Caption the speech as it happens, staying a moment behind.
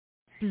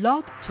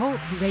Blog Talk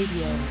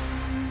Radio.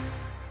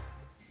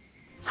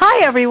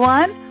 Hi,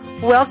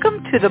 everyone.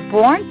 Welcome to the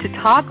Born to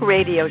Talk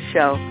radio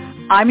show.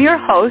 I'm your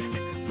host,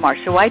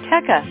 Marsha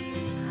Waiteka.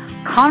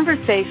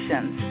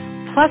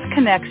 Conversations plus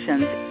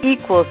connections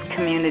equals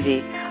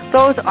community.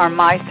 Those are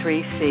my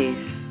 3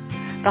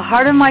 C's. The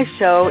heart of my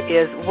show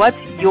is, what's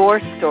your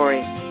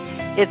story?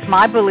 It's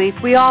my belief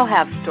we all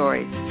have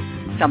stories.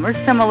 Some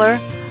are similar,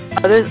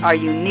 others are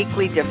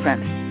uniquely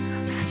different.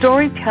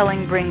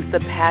 Storytelling brings the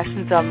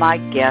passions of my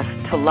guests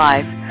to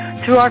life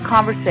through our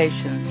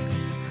conversations.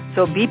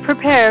 So be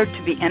prepared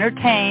to be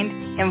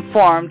entertained,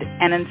 informed,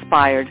 and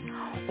inspired.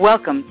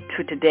 Welcome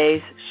to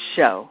today's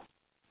show.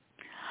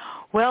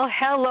 Well,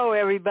 hello,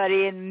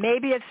 everybody, and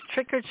maybe it's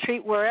trick or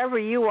treat wherever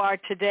you are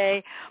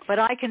today, but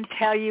I can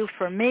tell you,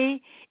 for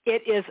me,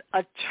 it is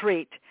a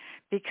treat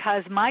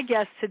because my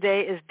guest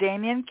today is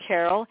Damian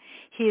Carroll.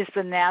 He is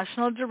the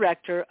National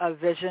Director of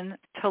Vision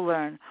to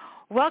Learn.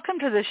 Welcome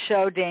to the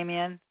show,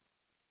 Damian.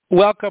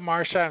 Welcome,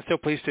 Marsha. I'm so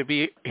pleased to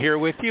be here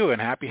with you,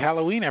 and happy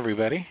Halloween,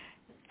 everybody.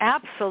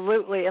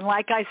 Absolutely. And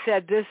like I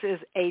said, this is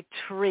a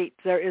treat.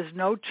 There is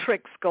no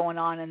tricks going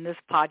on in this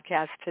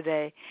podcast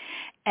today.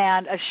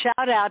 And a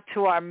shout out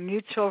to our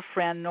mutual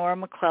friend, Nora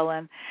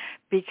McClellan,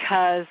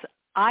 because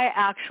I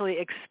actually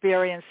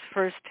experienced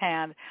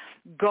firsthand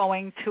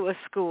going to a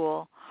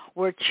school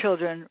where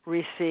children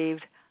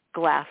received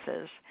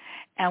glasses.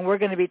 And we're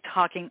going to be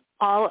talking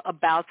all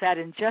about that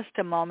in just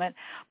a moment.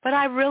 But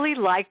I really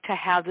like to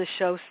have the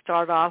show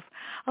start off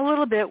a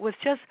little bit with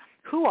just,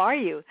 who are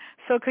you?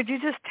 So could you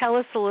just tell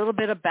us a little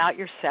bit about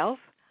yourself?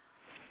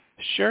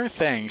 Sure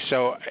thing.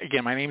 So,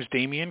 again, my name is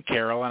Damian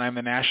Carroll, and I'm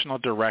the National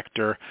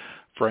Director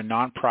for a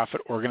nonprofit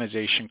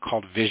organization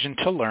called Vision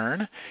to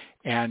Learn.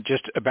 And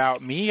just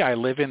about me, I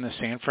live in the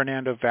San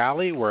Fernando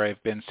Valley, where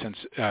I've been since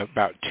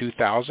about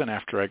 2000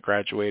 after I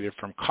graduated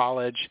from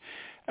college.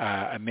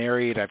 I'm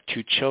married. I have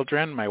 2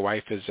 children. My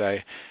wife is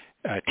a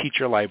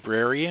teacher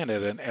librarian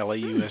at an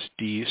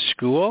LAUSD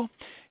school.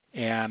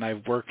 And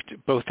I've worked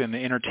both in the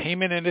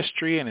entertainment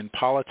industry and in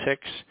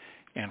politics,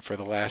 and for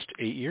the last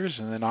 8 years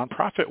in the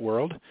nonprofit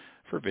world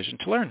for Vision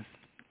to Learn.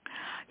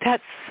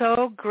 That's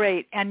so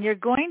great. And you're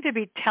going to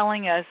be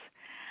telling us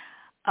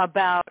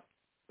about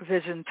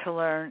Vision to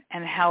Learn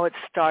and how it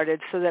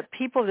started so that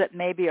people that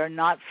maybe are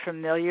not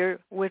familiar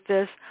with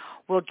this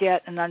will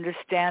get an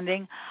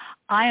understanding.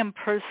 I am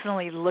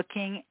personally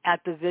looking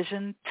at the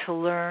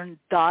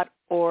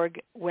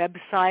visiontolearn.org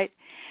website,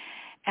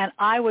 and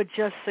I would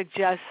just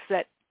suggest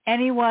that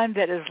anyone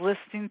that is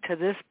listening to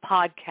this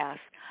podcast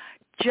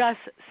just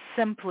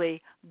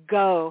simply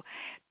go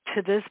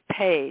to this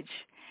page,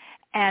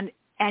 and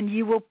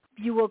you will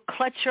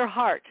clutch your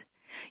heart.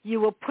 You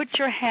will put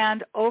your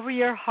hand over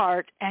your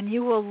heart, and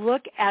you will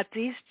look at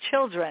these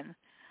children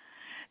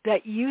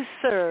that you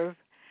serve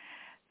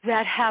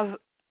that have.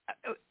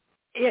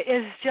 It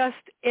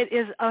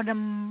is a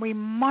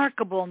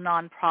remarkable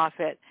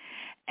nonprofit,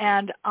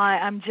 and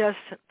I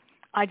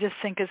just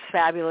think it's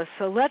fabulous.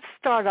 So let's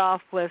start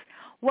off with,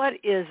 what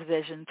is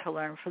Vision to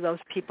Learn for those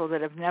people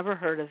that have never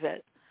heard of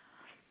it?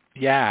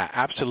 Yeah,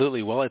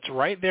 absolutely. Well, it's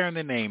right there in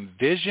the name,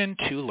 Vision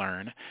to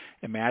Learn.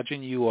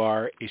 Imagine you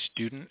are a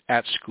student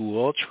at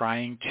school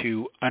trying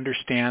to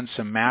understand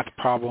some math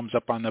problems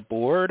up on the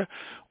board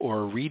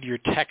or read your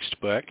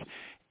textbook,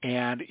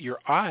 and your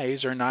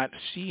eyes are not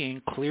seeing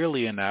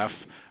clearly enough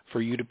for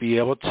you to be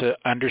able to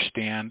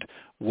understand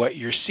what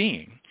you're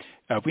seeing.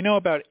 We know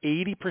about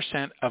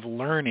 80% of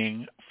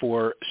learning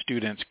for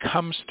students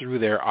comes through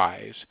their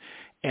eyes.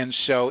 And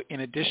so in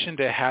addition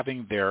to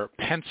having their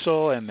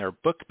pencil and their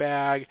book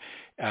bag,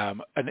 a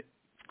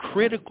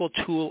critical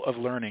tool of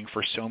learning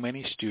for so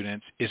many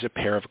students is a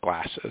pair of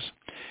glasses.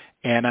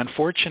 And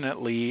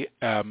unfortunately,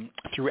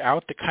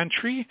 throughout the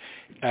country,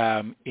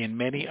 in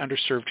many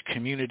underserved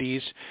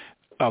communities,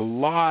 a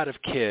lot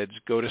of kids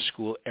go to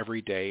school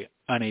every day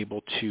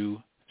unable to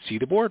see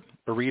the board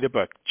or read a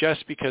book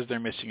just because they're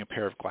missing a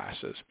pair of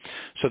glasses.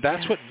 So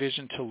that's what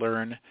Vision to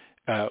Learn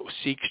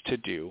seeks to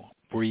do.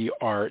 We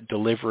are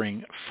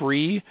delivering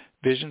free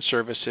vision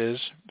services,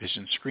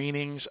 vision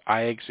screenings,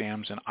 eye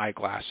exams, and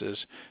eyeglasses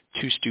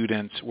to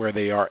students where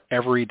they are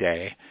every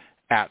day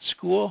at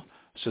school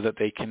so that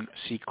they can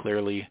see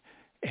clearly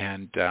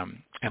and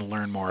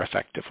learn more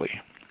effectively.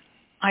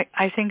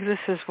 I think this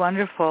is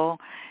wonderful.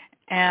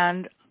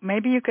 And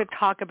maybe you could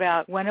talk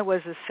about when it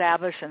was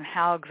established and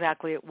how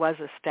exactly it was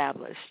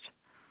established.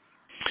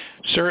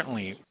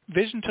 Certainly.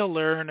 Vision to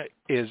Learn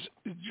is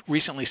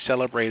recently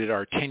celebrated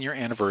our 10-year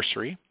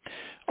anniversary.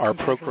 Our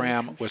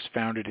program was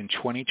founded in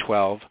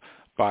 2012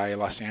 by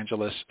Los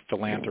Angeles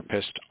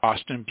philanthropist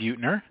Austin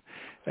Beutner.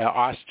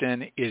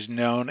 Austin is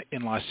known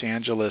in Los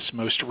Angeles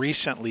most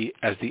recently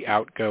as the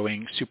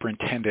outgoing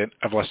superintendent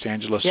of Los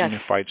Angeles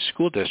Unified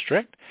School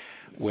District,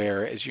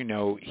 where, as you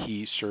know,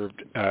 he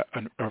served a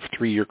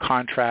 3-year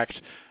contract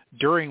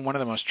during one of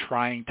the most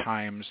trying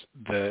times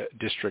the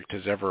district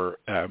has ever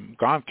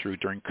gone through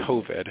during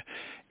COVID,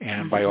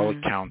 and by all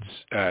accounts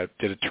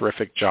did a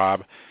terrific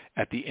job.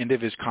 At the end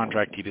of his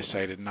contract, he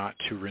decided not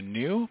to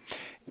renew,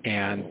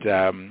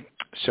 and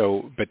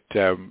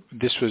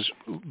This was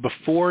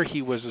before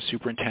he was a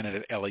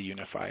superintendent at LA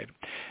Unified.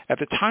 At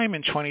the time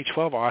in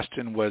 2012,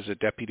 Austin was a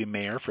deputy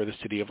mayor for the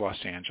city of Los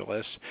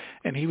Angeles,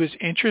 and he was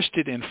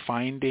interested in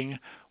finding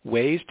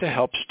ways to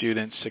help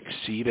students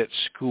succeed at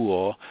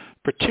school,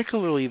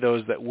 particularly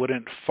those that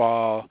wouldn't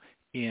fall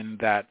in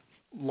that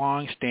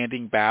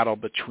long-standing battle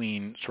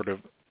between sort of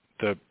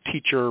the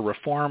teacher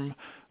reform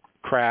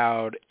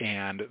crowd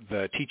and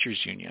the teachers'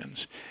 unions.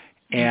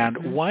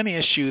 And one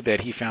issue that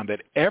he found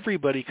that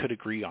everybody could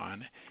agree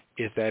on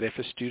is that if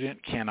a student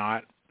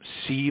cannot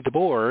see the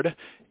board,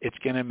 it's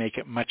going to make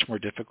it much more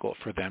difficult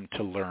for them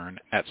to learn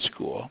at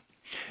school.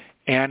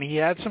 And he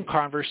had some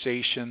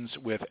conversations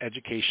with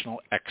educational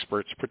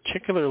experts,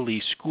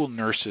 particularly school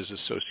nurses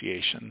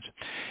associations,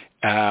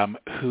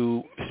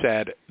 who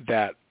said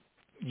that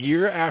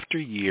year after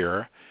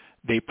year,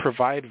 they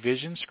provide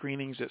vision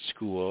screenings at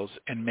schools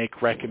and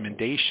make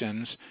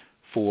recommendations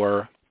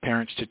for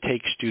parents to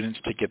take students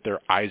to get their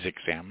eyes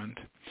examined.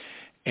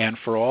 And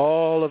for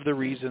all of the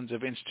reasons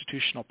of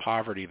institutional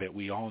poverty that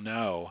we all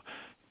know,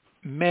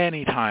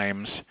 many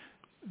times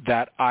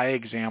that eye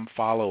exam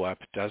follow-up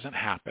doesn't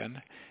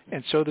happen,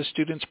 and so the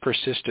students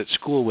persist at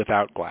school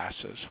without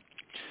glasses.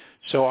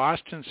 So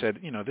Austin said,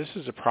 this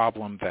is a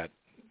problem that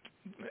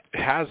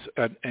has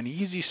an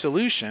easy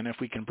solution if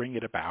we can bring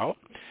it about.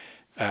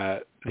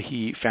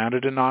 He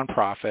founded a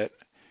nonprofit.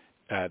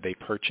 They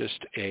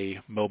purchased a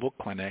mobile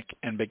clinic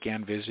and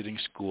began visiting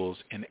schools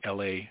in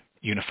LA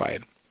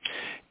Unified,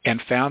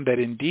 and found that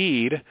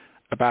indeed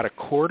about a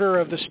quarter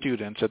of the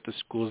students at the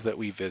schools that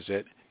we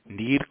visit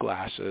need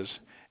glasses,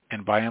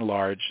 and by and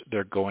large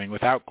they're going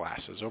without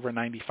glasses. Over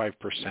 95%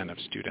 of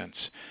students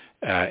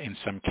in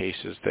some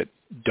cases that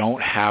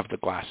don't have the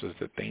glasses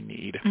that they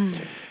need.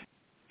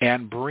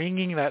 And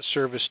bringing that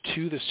service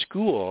to the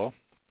school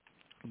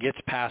gets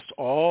past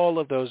all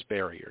of those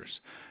barriers.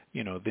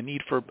 The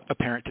need for a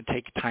parent to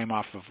take time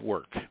off of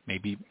work,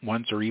 maybe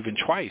once or even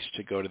twice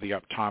to go to the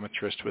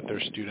optometrist with their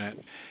student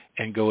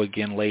and go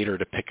again later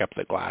to pick up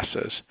the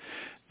glasses.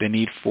 The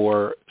need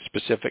for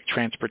specific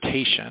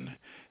transportation,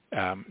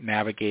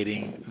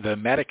 navigating the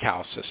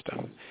Medi-Cal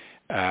system,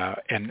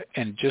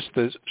 and just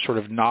the sort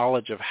of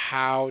knowledge of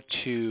how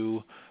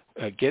to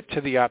get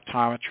to the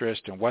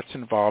optometrist and what's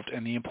involved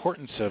and the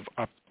importance of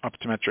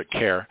optometric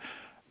care.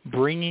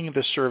 Bringing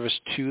the service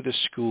to the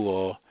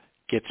school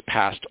gets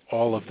past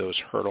all of those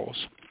hurdles.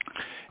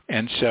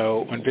 And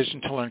so when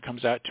Vision to Learn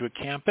comes out to a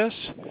campus,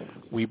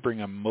 we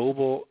bring a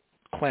mobile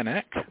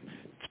clinic.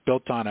 It's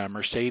built on a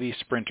Mercedes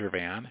Sprinter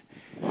van,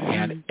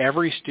 and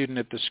every student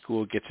at the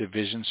school gets a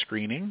vision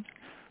screening.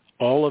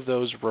 All of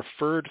those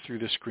referred through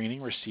the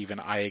screening receive an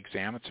eye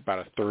exam. It's about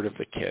a third of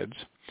the kids.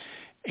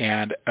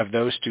 And of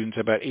those students,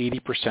 about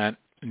 80%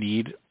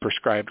 need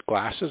prescribed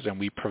glasses, and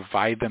we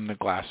provide them the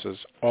glasses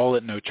all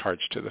at no charge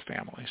to the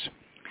families.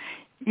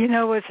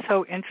 What's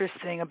so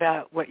interesting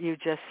about what you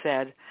just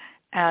said,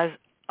 as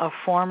a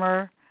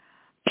former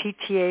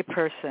PTA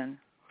person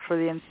for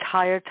the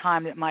entire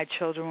time that my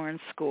children were in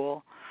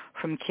school,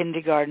 from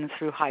kindergarten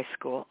through high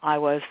school, I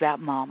was that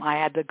mom. I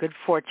had the good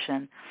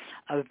fortune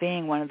of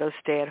being one of those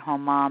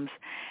stay-at-home moms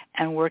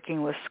and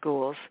working with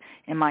schools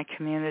in my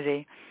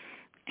community.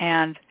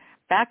 And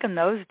back in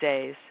those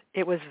days,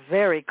 it was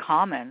very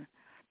common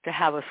to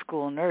have a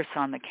school nurse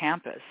on the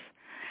campus.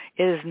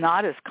 It is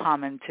not as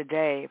common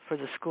today for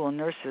the school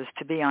nurses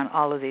to be on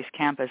all of these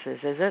campuses,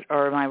 is it?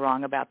 Or am I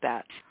wrong about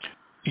that?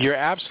 You're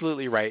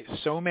absolutely right.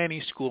 So many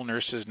school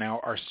nurses now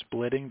are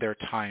splitting their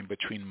time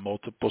between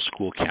multiple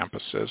school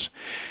campuses.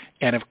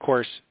 And of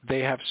course,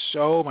 they have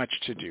so much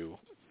to do.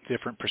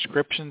 Different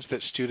prescriptions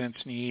that students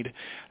need,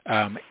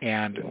 and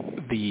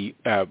the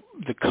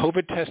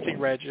COVID testing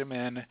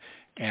regimen,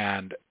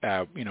 and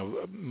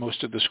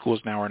most of the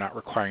schools now are not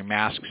requiring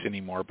masks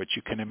anymore. But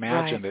you can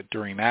imagine that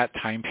during that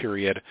time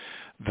period,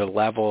 the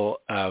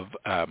level of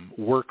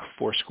work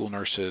for school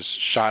nurses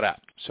shot up,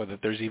 so that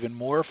there's even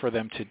more for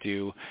them to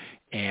do,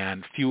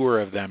 and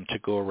fewer of them to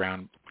go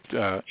around.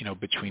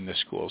 Between the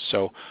schools.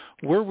 So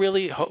we're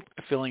really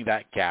filling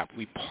that gap.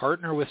 We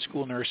partner with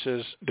school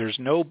nurses. There's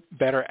no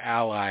better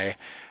ally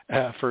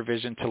for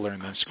Vision to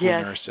Learn than school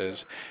nurses.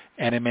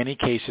 And in many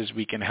cases,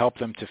 we can help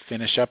them to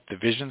finish up the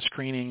vision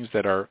screenings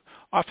that are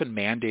often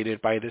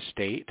mandated by the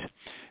state.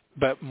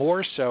 But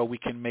more so, we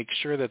can make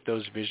sure that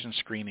those vision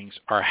screenings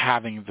are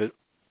having the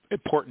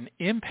important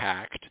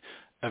impact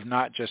of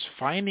not just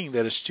finding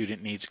that a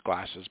student needs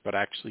glasses, but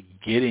actually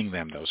getting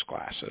them those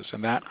glasses.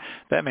 And that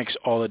makes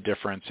all the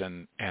difference,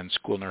 and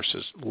school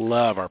nurses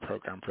love our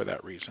program for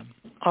that reason.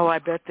 Oh, I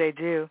bet they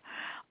do.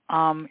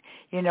 A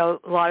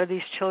lot of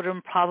these children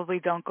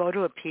probably don't go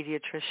to a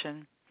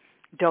pediatrician,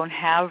 don't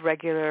have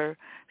regular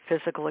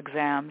physical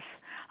exams.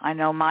 I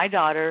know my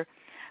daughter,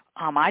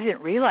 I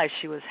didn't realize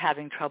she was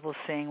having trouble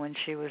seeing when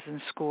she was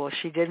in school.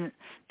 She didn't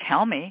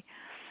tell me.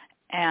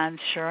 And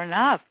sure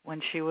enough, when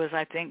she was,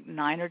 I think,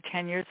 9 or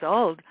 10 years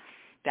old,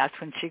 that's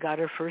when she got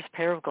her first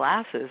pair of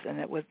glasses, and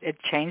it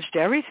changed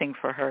everything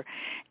for her.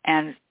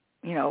 And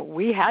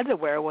we had the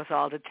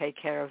wherewithal to take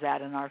care of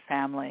that in our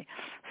family.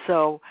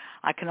 So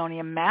I can only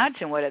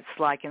imagine what it's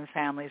like in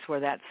families where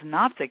that's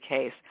not the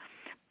case.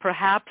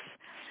 Perhaps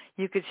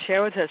you could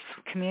share with us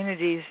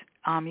communities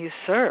you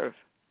serve.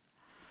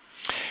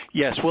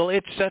 Yes, well,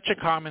 it's such a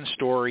common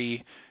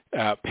story,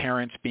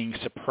 parents being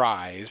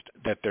surprised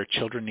that their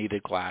children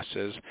needed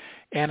glasses,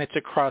 and it's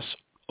across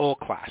all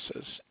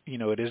classes.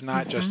 It is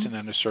not just in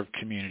underserved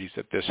communities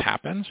that this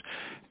happens.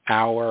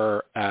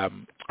 Our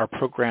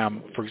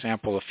program, for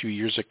example, a few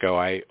years ago,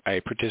 I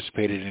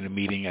participated in a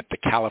meeting at the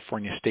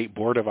California State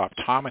Board of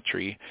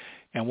Optometry,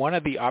 and one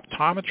of the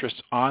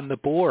optometrists on the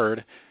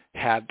board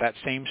had that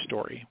same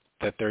story,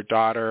 that their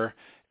daughter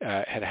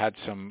had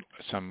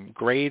some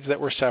grades that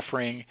were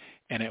suffering,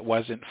 and it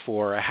wasn't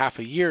for a half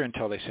a year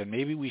until they said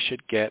maybe we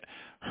should get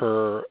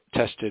her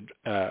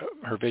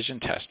vision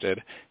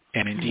tested,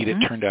 and indeed it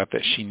turned out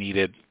that she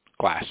needed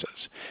glasses.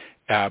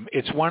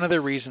 It's one of the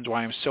reasons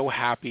why I'm so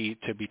happy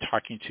to be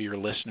talking to your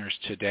listeners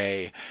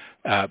today,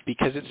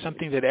 because it's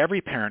something that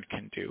every parent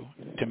can do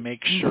to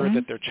make sure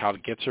that their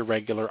child gets a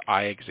regular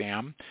eye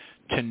exam,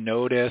 to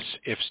notice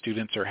if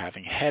students are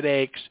having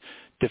headaches,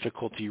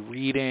 difficulty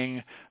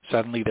reading,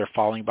 suddenly they're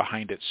falling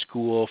behind at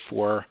school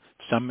for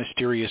some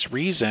mysterious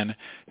reason,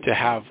 to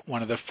have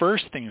one of the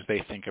first things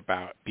they think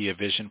about be a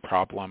vision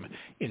problem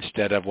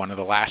instead of one of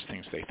the last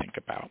things they think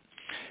about.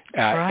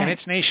 Right. And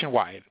it's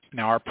nationwide.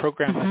 Now, our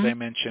program, as I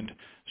mentioned,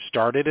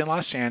 started in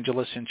Los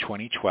Angeles in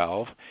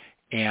 2012,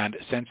 and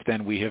since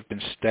then we have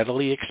been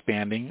steadily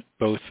expanding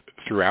both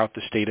throughout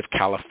the state of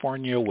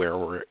California, where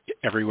we're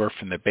everywhere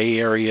from the Bay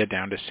Area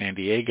down to San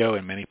Diego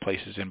and many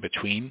places in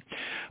between,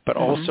 but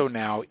also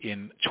now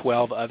in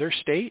 12 other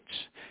states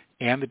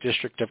and the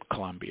District of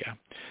Columbia.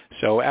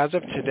 So as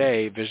of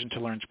today, Vision to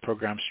Learn's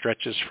program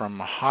stretches from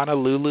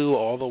Honolulu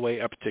all the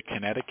way up to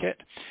Connecticut,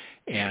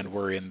 and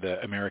we're in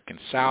the American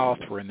South,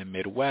 we're in the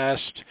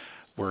Midwest,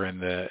 we're in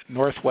the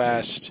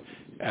Northwest.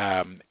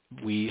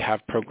 We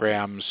have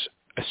programs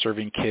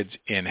serving kids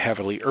in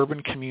heavily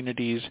urban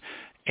communities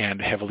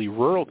and heavily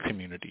rural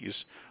communities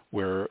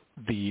where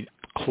the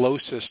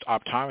closest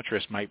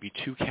optometrist might be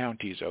 2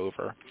 counties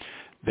over.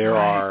 There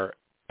are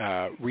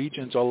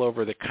regions all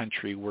over the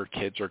country where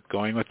kids are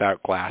going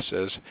without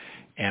glasses,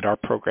 and our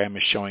program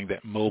is showing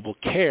that mobile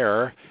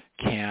care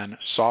can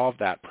solve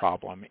that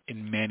problem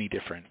in many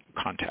different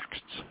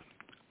contexts.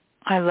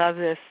 I love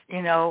this.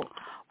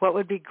 What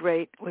would be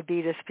great would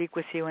be to speak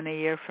with you in a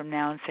year from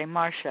now and say,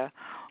 Marcia,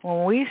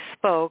 when we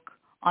spoke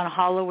on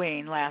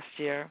Halloween last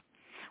year,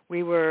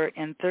 we were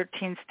in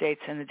 13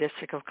 states in the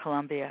District of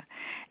Columbia,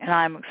 and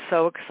I'm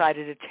so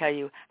excited to tell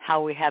you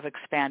how we have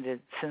expanded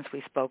since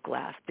we spoke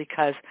last,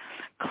 because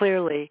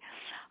clearly,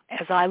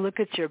 as I look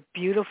at your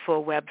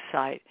beautiful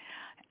website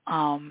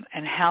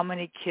and how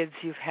many kids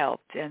you've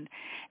helped and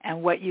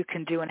what you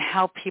can do and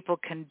how people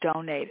can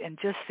donate and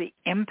just the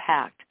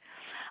impact.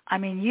 I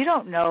mean, you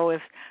don't know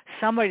if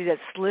somebody that's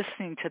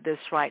listening to this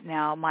right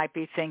now might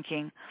be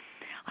thinking,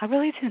 I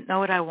really didn't know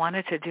what I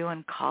wanted to do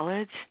in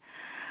college,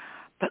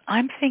 but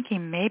I'm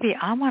thinking maybe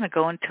I want to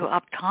go into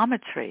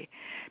optometry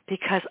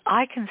because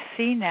I can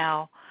see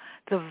now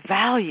the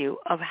value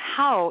of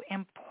how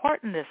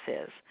important this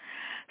is.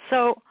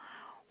 So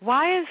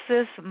why is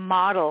this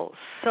model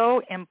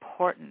so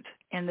important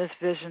in this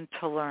Vision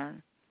to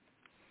Learn?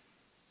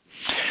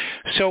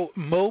 So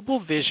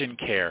mobile vision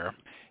care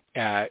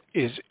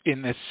is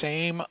in the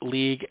same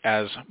league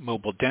as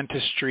mobile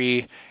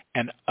dentistry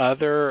and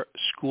other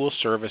school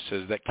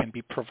services that can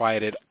be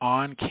provided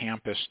on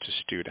campus to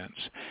students.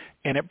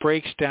 And it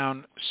breaks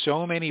down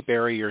so many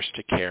barriers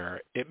to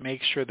care. It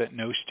makes sure that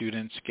no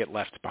students get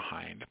left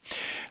behind.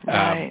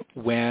 Right.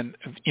 When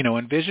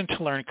Vision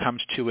to Learn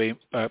comes to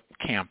a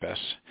campus,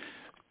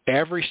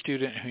 every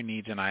student who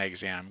needs an eye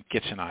exam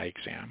gets an eye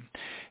exam.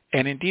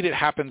 And indeed, it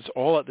happens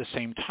all at the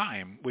same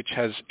time, which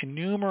has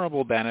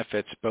innumerable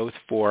benefits both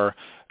for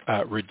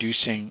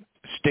reducing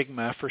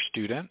stigma for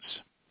students.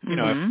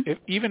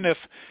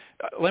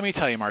 Let me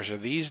tell you, Marcia,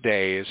 these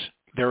days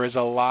there is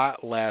a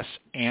lot less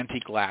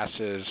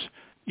anti-glasses,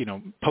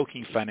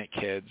 poking fun at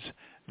kids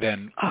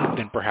than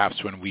perhaps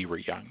when we were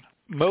young.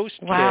 Most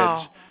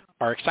kids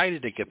are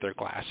excited to get their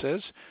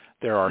glasses.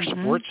 There are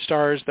sports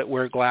stars that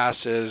wear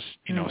glasses,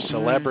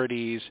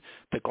 celebrities.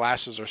 The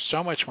glasses are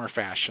so much more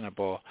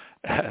fashionable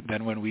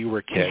than when we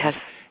were kids. Yes.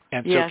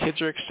 And so kids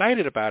are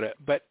excited about it.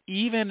 But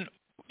even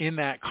in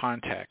that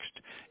context,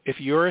 if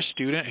you're a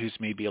student who's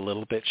maybe a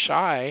little bit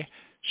shy,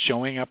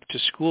 showing up to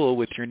school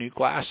with your new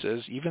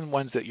glasses, even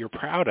ones that you're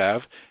proud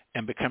of,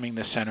 and becoming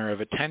the center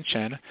of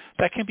attention,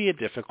 that can be a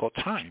difficult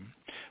time.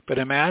 But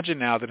imagine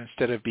now that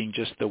instead of being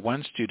just the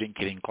one student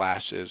getting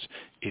glasses,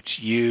 it's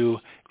you,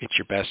 it's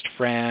your best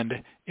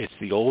friend, it's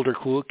the older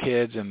cool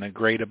kids in the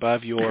grade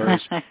above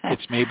yours,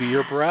 it's maybe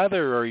your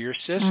brother or your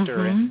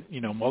sister and,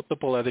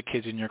 multiple other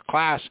kids in your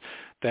class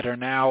that are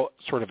now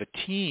sort of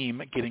a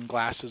team getting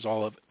glasses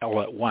all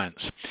at once.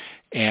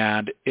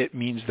 And it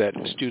means that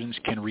students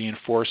can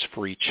reinforce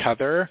for each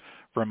other,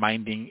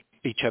 reminding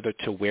each other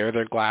to wear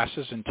their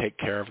glasses and take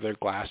care of their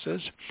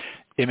glasses.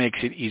 It makes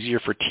it easier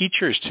for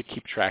teachers to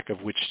keep track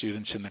of which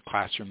students in the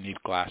classroom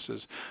need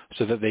glasses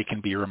so that they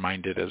can be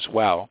reminded as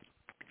well.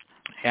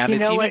 And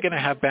it's even going to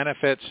have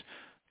benefits.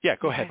 Yeah,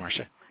 go ahead,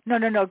 Marcia.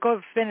 No.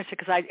 Go finish it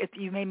because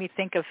you made me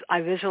think of,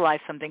 I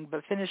visualized something,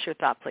 but finish your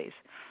thought, please.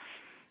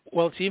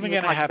 Well, it's even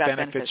going to have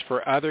benefits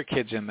for other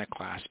kids in the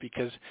class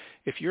because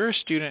if you're a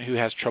student who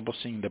has trouble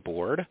seeing the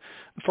board,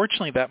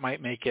 unfortunately that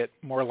might make it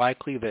more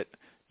likely that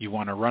you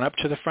want to run up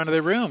to the front of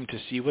the room to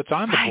see what's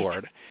on the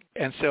board.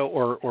 And so,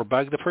 or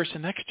bug the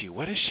person next to you.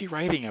 What is she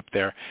writing up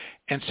there?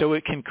 And so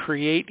it can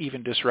create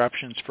even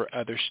disruptions for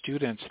other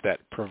students that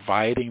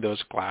providing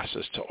those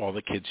glasses to all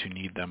the kids who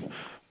need them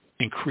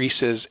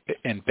increases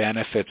and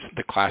benefits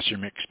the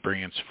classroom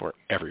experience for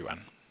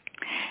everyone.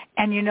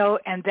 And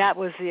and that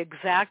was the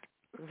exact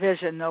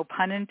vision, no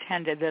pun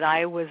intended, that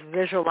I was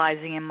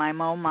visualizing in my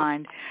own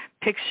mind,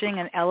 picturing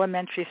an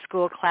elementary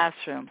school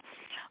classroom,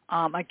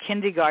 a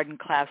kindergarten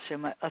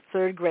classroom, a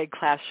third grade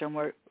classroom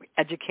where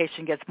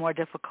education gets more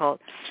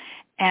difficult.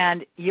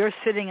 And you're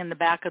sitting in the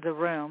back of the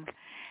room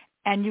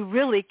and you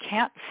really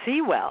can't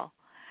see well.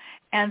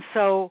 And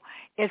so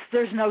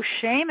there's no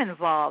shame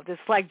involved. It's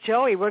like,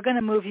 Joey, we're going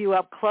to move you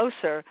up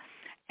closer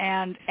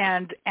and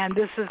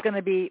this is going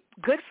to be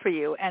good for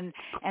you. And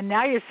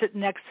now you're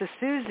sitting next to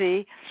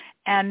Susie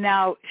and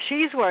now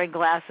she's wearing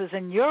glasses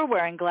and you're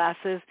wearing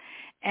glasses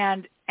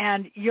and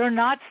you're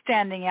not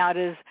standing out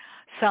as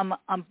some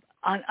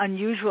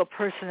unusual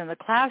person in the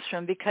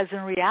classroom because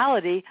in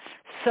reality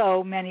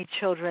so many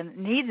children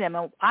need them.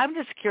 And I'm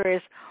just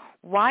curious,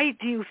 why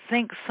do you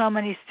think so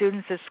many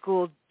students at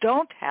school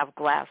don't have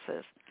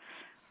glasses?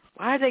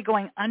 Why are they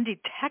going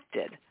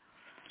undetected?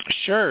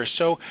 Sure.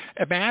 So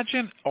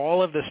imagine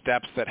all of the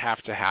steps that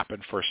have to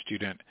happen for a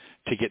student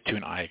to get to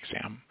an eye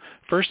exam.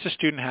 First,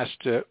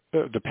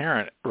 the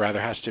parent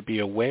has to be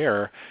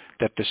aware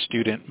that the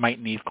student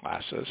might need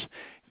glasses.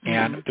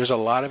 And there's a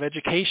lot of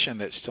education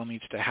that still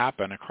needs to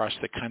happen across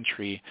the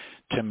country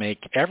to make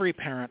every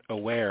parent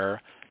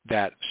aware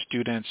that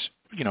students,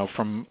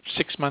 from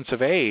 6 months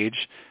of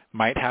age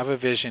might have a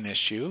vision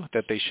issue,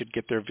 that they should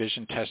get their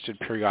vision tested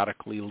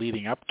periodically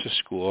leading up to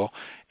school.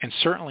 And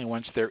certainly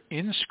once they're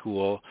in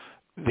school,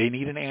 they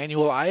need an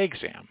annual eye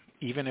exam.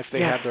 Even if they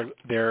have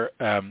their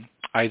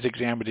eyes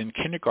examined in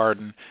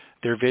kindergarten,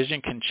 their vision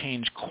can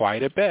change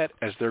quite a bit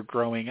as they're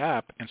growing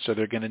up, and so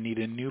they're going to need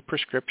a new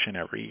prescription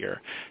every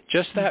year.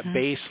 Just that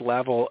base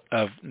level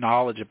of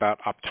knowledge about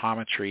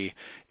optometry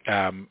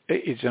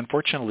is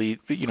unfortunately,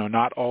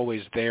 not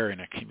always there in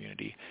a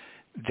community.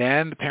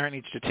 Then the parent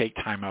needs to take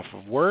time off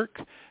of work.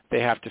 They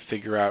have to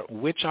figure out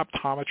which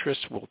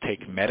optometrist will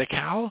take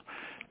Medi-Cal.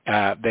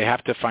 They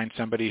have to find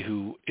somebody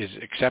who is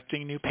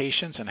accepting new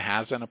patients and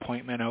has an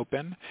appointment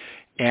open.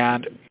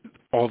 And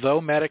although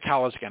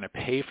Medi-Cal is going to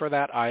pay for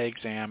that eye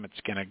exam,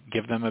 it's going to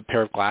give them a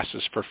pair of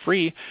glasses for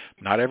free,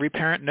 not every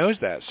parent knows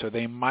that. So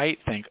they might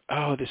think,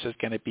 oh, this is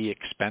going to be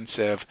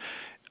expensive.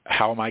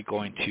 How am I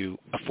going to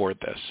afford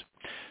this?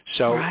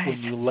 So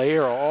when you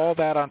layer all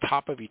that on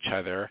top of each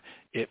other,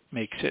 it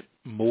makes it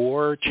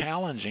more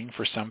challenging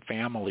for some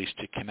families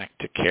to connect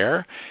to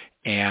care.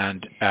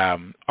 And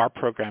our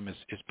program is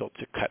built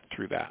to cut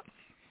through that.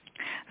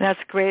 That's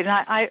great.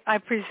 And I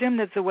presume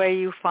that the way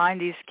you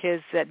find these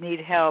kids that need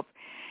help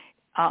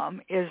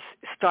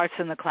starts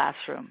in the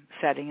classroom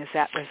setting. Is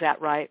that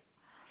right?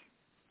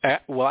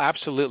 Well,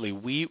 absolutely.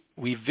 We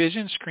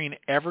vision screen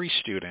every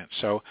student.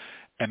 So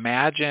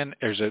imagine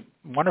there's a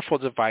wonderful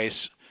device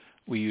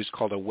we use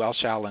called a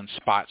Welsh Allen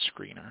spot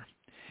screener.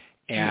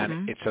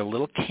 And it's a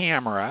little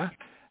camera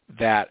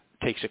that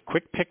takes a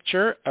quick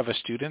picture of a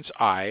student's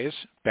eyes,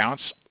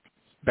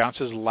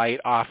 bounces light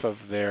off of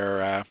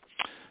their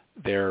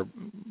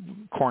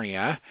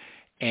cornea,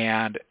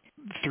 and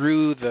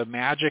through the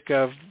magic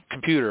of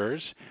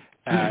computers,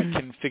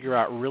 can figure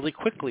out really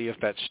quickly if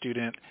that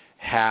student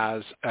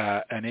has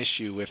an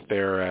issue with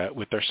their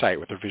sight,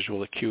 with their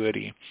visual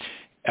acuity.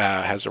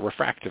 Has a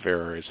refractive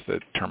error is the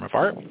term of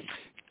art.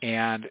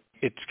 And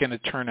it's going to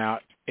turn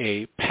out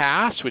a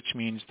pass, which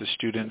means the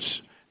student's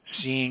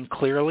seeing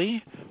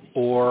clearly,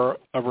 or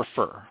a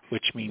refer,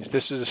 which means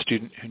this is a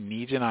student who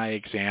needs an eye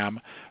exam,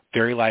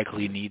 very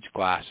likely needs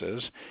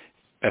glasses.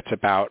 That's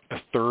about a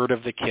third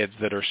of the kids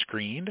that are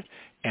screened,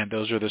 and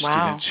those are the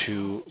students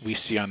who we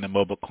see on the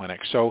mobile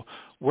clinic. So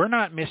we're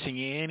not missing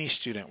any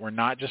student. We're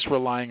not just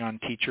relying on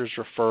teachers'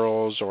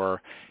 referrals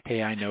or,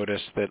 hey, I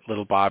noticed that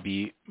little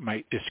Bobby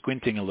is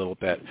squinting a little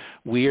bit.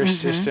 We are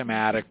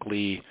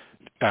systematically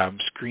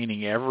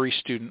screening every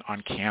student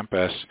on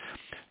campus.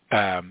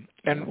 And,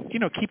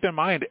 keep in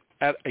mind,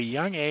 at a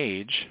young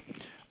age,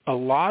 a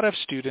lot of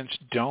students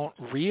don't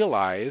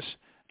realize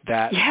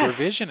that their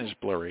vision is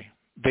blurry.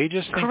 They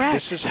just think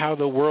this is how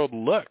the world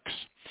looks.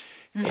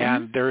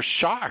 And they're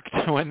shocked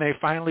when they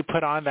finally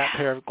put on that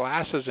pair of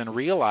glasses and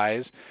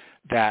realize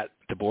that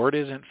the board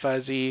isn't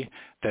fuzzy,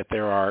 that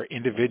there are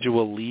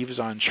individual leaves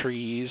on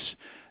trees,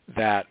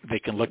 that they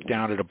can look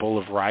down at a bowl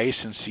of rice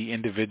and see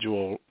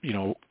individual,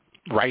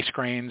 rice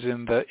grains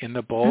in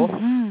the bowl.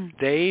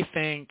 They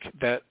think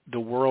that the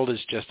world is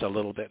just a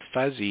little bit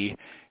fuzzy,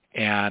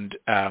 and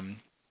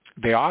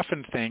they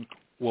often think,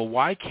 well,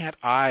 why can't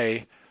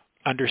I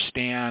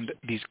understand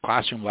these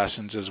classroom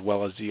lessons as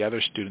well as the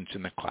other students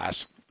in the class?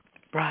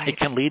 Right. It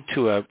can lead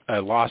to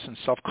a loss in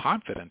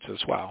self-confidence as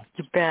well.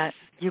 You bet.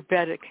 You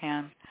bet it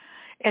can.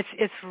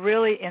 It's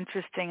really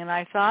interesting, and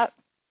I thought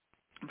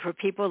for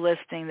people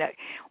listening that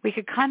we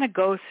could kind of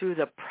go through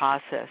the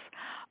process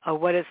of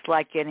what it's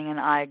like getting an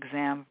eye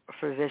exam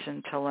for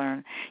Vision to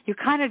Learn. You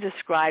kind of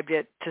described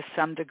it to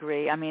some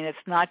degree. I mean, it's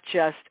not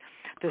just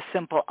the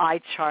simple eye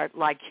chart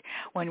like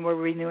when we're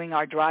renewing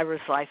our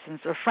driver's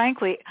license. Or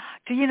frankly,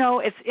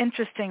 it's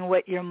interesting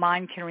what your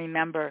mind can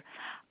remember.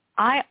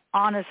 I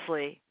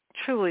honestly,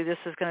 truly, this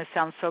is going to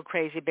sound so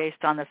crazy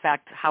based on the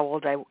fact how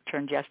old I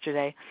turned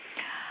yesterday.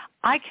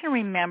 I can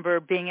remember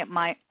being at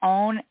my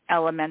own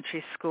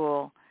elementary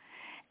school,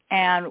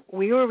 and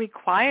we were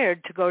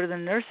required to go to the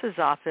nurse's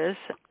office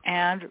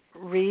and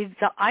read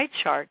the eye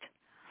chart.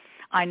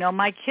 I know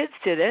my kids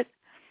did it.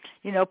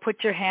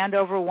 Put your hand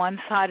over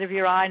one side of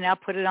your eye, now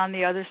put it on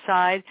the other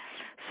side.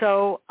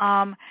 So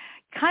kind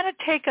of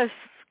take us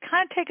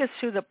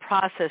through the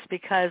process,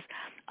 because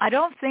I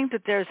don't think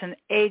that there's an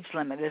age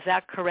limit. Is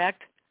that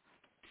correct?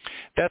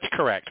 That's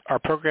correct. Our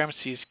program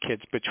sees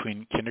kids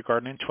between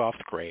kindergarten and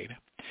 12th grade.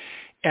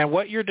 And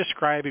what you're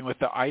describing with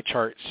the eye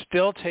chart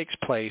still takes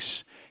place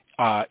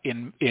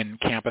in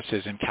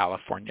campuses in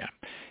California.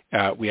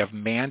 We have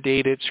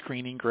mandated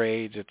screening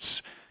grades. It's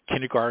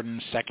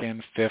kindergarten,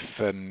 2nd, 5th,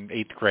 and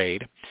 8th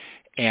grade.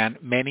 And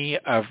many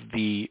of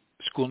the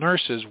school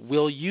nurses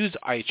will use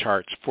eye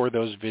charts for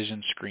those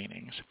vision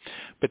screenings.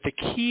 But the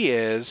key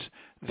is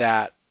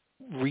that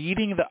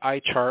reading the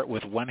eye chart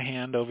with one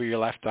hand over your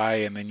left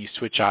eye and then you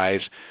switch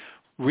eyes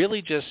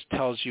really just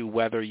tells you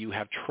whether you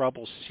have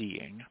trouble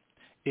seeing.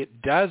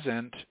 It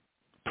doesn't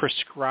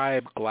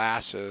prescribe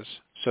glasses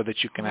so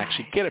that you can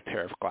actually get a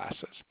pair of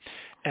glasses.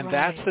 And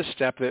that's the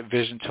step that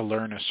Vision to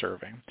Learn is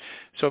serving.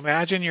 So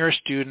imagine you're a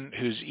student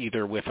who's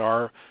either with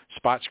our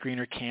spot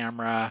screener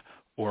camera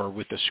or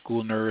with a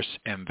school nurse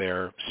and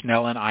their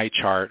Snellen eye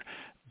chart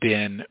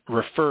been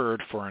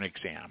referred for an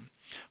exam.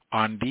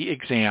 On the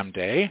exam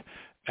day,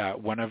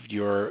 one of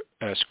your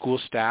school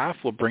staff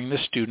will bring the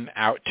student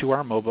out to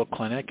our mobile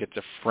clinic. It's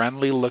a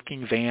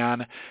friendly-looking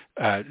van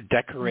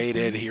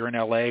decorated here in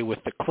L.A. with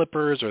the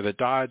Clippers or the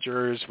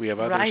Dodgers. We have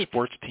other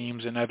sports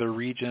teams in other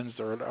regions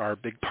that are our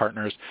big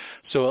partners.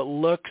 So it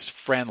looks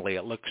friendly.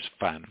 It looks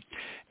fun.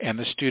 And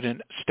the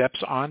student steps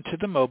onto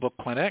the mobile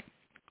clinic.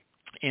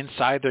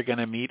 Inside, they're going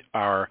to meet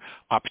our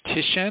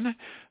optician,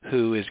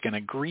 who is going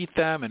to greet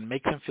them and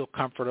make them feel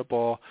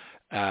comfortable.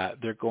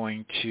 They're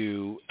going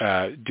to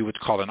do what's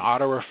called an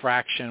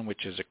autorefraction,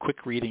 which is a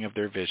quick reading of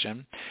their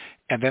vision.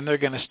 And then they're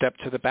going to step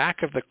to the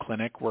back of the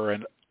clinic where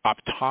an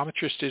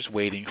optometrist is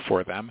waiting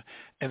for them,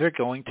 and they're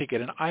going to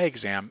get an eye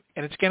exam.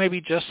 And it's going to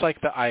be just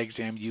like the eye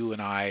exam you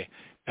and I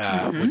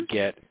would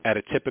get at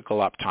a typical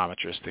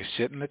optometrist. They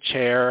sit in the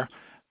chair.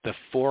 The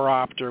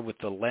phoropter with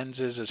the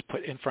lenses is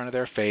put in front of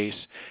their face,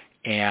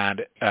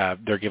 and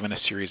they're given a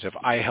series of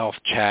eye health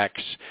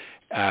checks.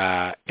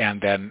 And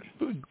then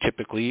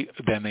typically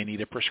they need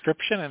a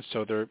prescription, and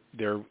so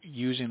they're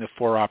using the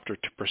phoropter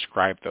to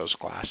prescribe those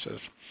glasses.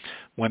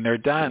 When they're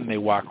done, they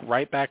walk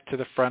right back to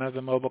the front of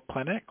the mobile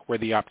clinic where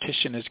the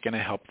optician is going to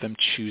help them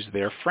choose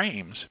their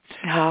frames.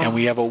 And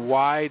we have a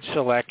wide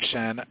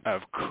selection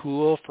of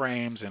cool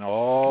frames in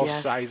all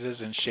sizes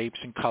and shapes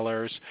and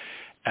colors,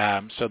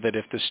 so that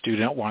if the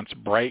student wants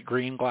bright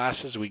green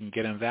glasses, we can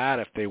get them that.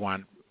 If they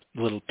want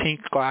little pink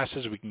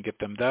glasses, we can get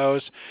them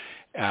those.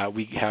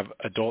 We have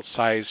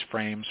adult-size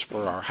frames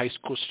for our high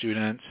school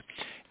students,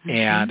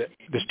 and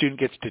the student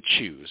gets to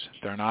choose.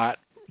 They're not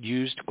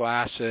used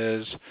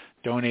glasses,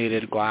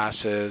 donated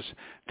glasses.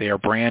 They are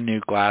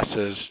brand-new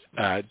glasses,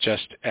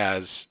 just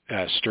as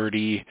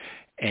sturdy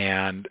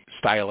and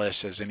stylish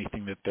as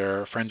anything that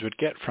their friends would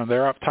get from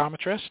their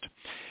optometrist.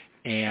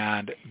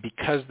 And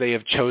because they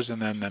have chosen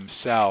them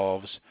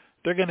themselves,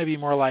 they're going to be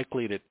more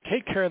likely to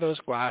take care of those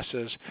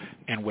glasses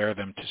and wear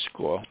them to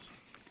school.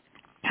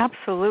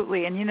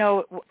 Absolutely. And,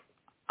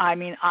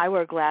 I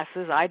wear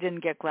glasses. I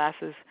didn't get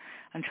glasses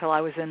until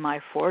I was in my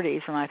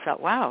 40s, and I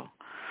thought, wow,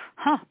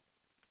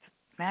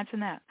 imagine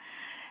that.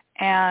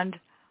 And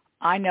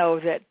I know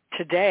that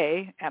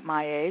today, at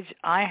my age,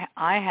 I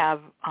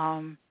have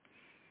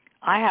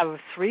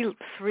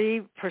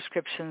three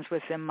prescriptions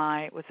within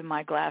my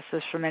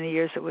glasses. For many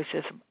years, it was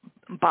just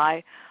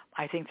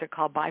I think they're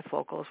called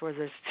bifocals, where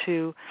there's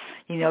two.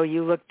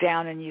 You look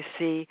down and you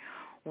see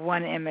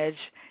one image.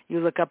 You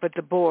look up at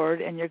the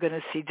board and you're going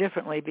to see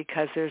differently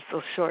because there's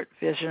the short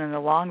vision and the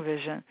long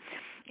vision.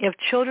 If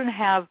children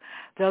have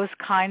those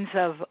kinds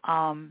of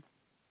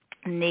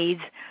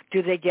needs,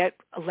 do they get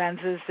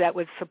lenses that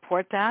would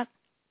support that?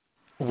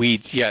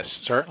 Yes,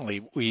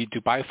 certainly. We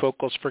do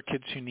bifocals for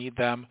kids who need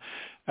them.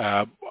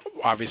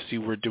 Obviously,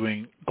 we're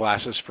doing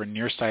glasses for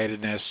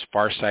nearsightedness,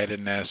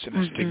 farsightedness,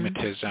 and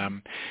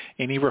astigmatism.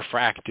 Any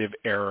refractive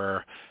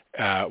error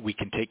we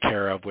can take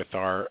care of with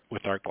our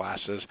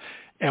glasses.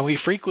 And we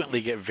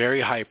frequently get very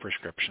high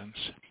prescriptions.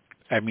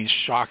 I mean,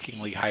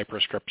 shockingly high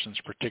prescriptions,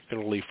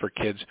 particularly for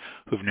kids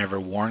who've never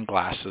worn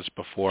glasses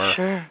before.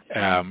 Sure.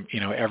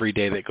 Every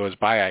day that goes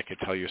by, I could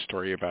tell you a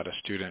story about a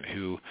student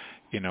who,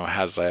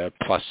 has a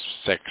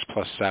 +6,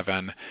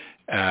 +7,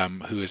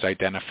 who is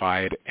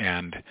identified,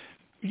 and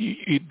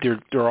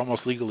they're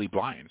almost legally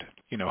blind.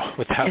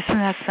 Without Isn't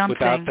that something?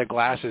 Without the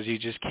glasses, you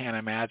just can't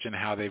imagine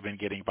how they've been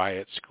getting by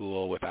at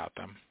school without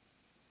them.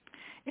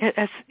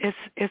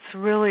 It's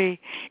really,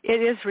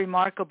 it is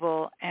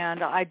remarkable,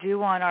 and I do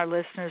want our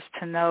listeners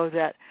to know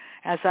that,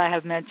 as I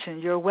have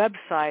mentioned, your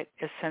website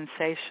is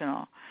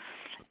sensational.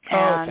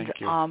 And thank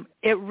you.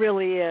 It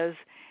really is,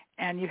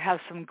 and you have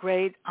some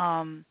great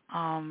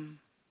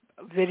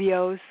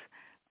videos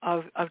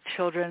of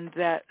children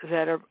that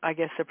are, I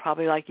guess they're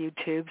probably like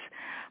YouTubes,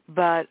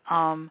 but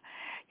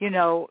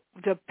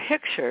the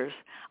pictures,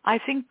 I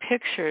think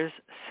pictures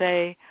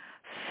say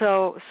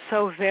so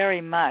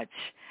very much.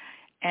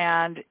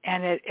 And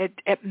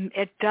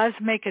it does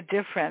make a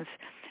difference.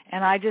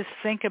 And I just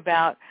think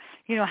about,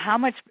 how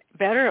much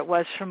better it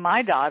was for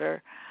my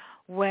daughter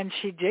when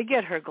she did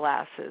get her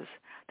glasses,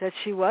 that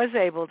she was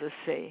able to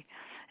see.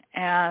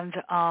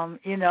 And,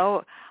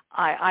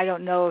 I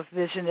don't know if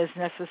vision is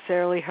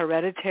necessarily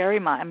hereditary.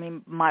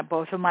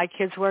 Both of my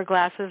kids wear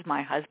glasses.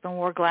 My husband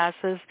wore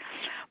glasses.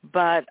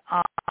 But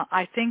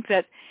I think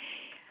that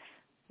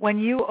when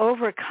you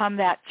overcome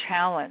that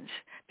challenge,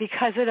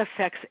 because it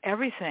affects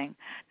everything,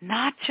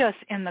 not just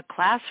in the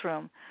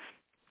classroom.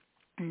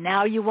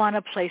 Now you want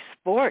to play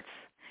sports.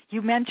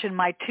 You mentioned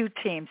my two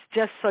teams,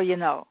 just so you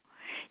know.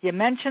 You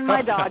mentioned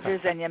my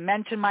Dodgers and you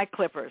mentioned my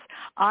Clippers.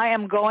 I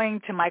am going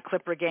to my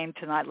Clipper game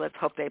tonight. Let's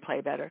hope they play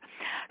better.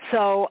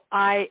 So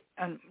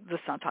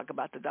let's not talk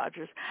about the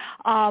Dodgers.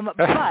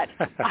 But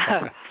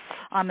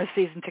I'm a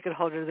season ticket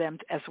holder to them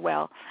as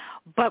well.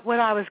 But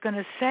what I was going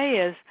to say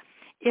is,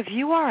 if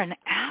you are an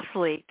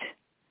athlete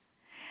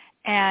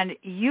and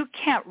you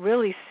can't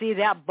really see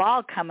that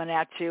ball coming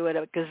at you at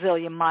a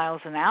gazillion miles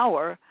an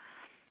hour,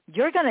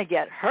 you're going to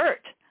get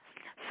hurt.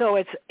 So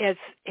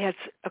it's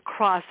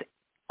across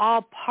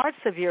all parts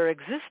of your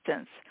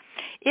existence.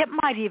 It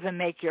might even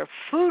make your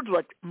food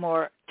look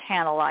more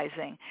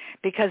tantalizing,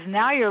 because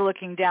now you're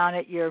looking down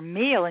at your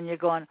meal and you're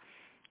going,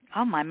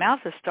 oh, my mouth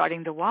is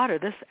starting to water.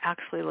 This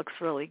actually looks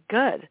really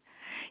good.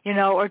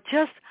 Or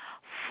just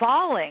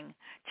falling,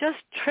 just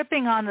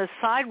tripping on the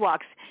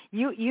sidewalks.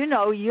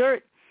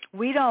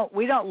 We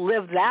don't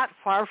live that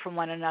far from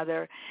one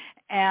another,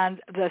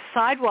 and the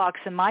sidewalks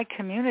in my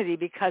community,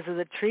 because of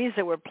the trees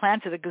that were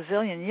planted a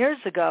gazillion years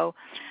ago,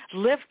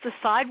 lift the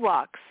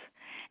sidewalks.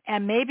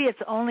 And maybe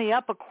it's only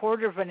up a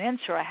quarter of an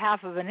inch or a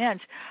half of an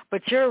inch,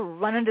 but you're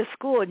running to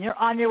school and you're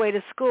on your way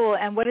to school,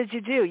 and what did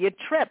you do? You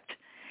tripped,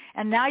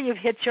 and now you've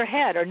hit your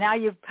head, or now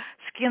you've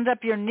skinned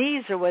up your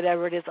knees, or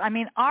whatever it is. I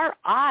mean, our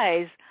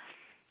eyes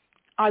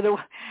are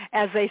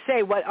as they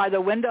say, what are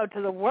the window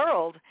to the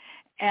world.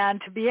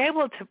 And to be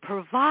able to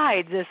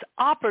provide this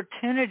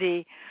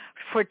opportunity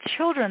for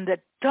children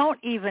that don't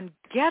even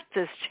get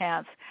this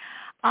chance,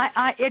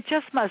 it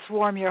just must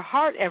warm your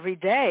heart every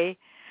day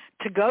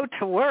to go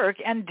to work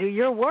and do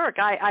your work.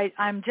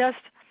 I'm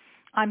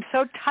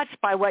so touched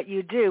by what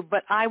you do,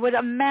 but I would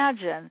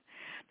imagine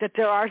that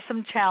there are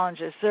some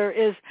challenges. There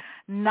is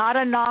not a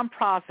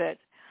nonprofit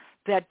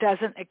that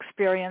doesn't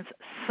experience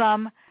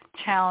some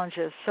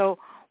challenges. So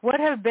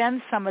what have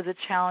been some of the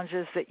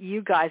challenges that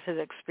you guys have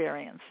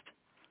experienced?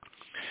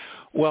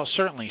 Well,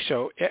 certainly.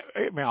 So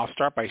I'll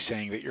start by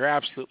saying that you're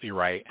absolutely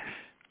right.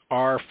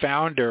 Our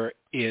founder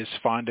is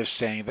fond of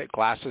saying that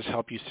glasses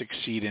help you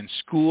succeed in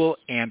school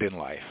and in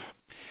life.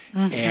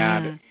 Mm-hmm.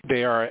 And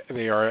they are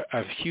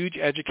a huge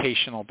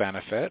educational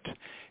benefit,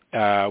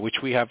 which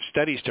we have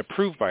studies to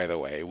prove, by the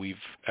way. We've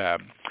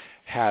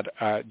had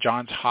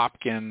Johns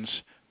Hopkins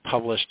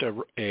published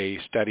a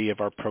study of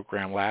our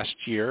program last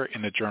year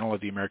in the Journal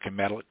of the American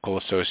Medical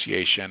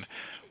Association,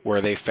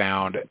 where they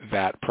found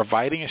that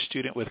providing a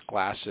student with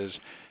glasses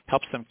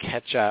helps them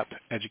catch up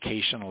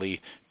educationally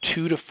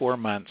 2 to 4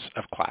 months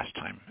of class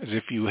time, as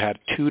if you had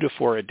 2 to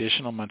 4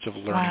 additional months of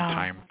learning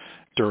time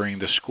during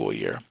the school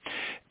year.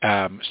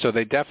 So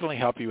they definitely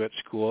help you at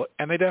school,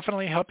 and they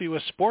definitely help you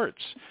with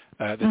sports.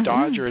 The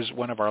Dodgers is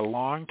one of our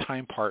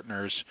longtime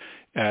partners.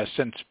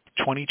 Since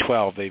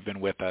 2012, they've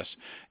been with us.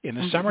 In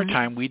the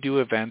summertime, we do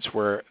events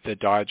where the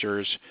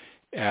Dodgers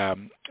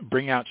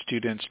bring out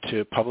students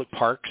to public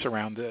parks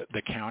around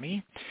the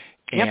county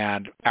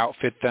and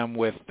outfit them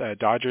with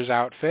Dodgers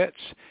outfits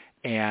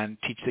and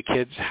teach the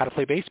kids how to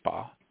play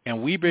baseball.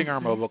 And we bring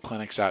our mobile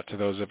clinics out to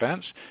those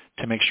events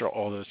to make sure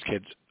all those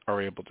kids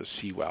are able to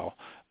see well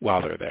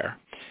while they're there.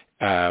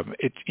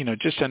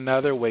 It's just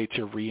another way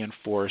to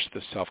reinforce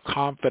the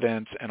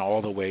self-confidence and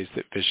all the ways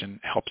that vision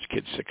helps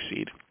kids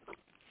succeed.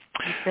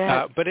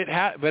 But it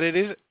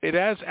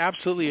has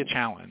absolutely a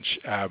challenge.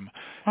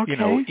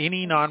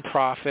 Any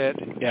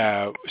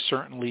nonprofit,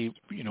 certainly,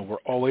 we're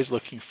always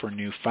looking for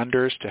new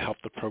funders to help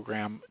the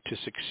program to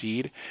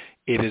succeed.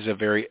 It is a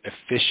very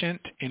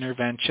efficient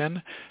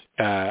intervention.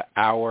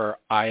 Our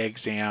eye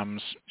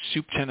exams,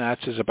 soup to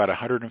nuts, is about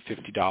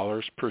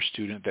 $150 per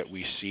student that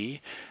we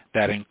see.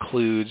 That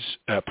includes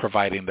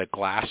providing the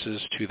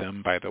glasses to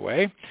them, by the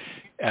way,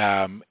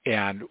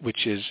 and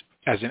which is,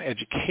 as an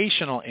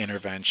educational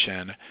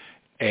intervention,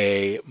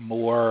 a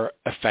more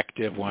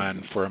effective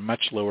one for a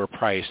much lower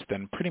price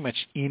than pretty much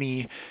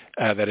any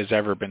that has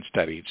ever been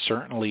studied.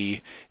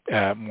 Certainly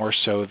more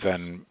so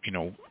than,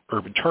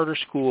 urban charter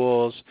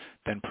schools,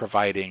 than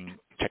providing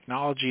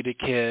technology to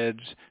kids,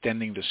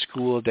 extending the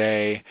school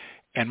day,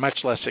 and much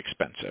less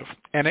expensive.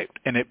 And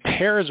it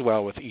pairs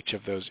well with each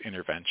of those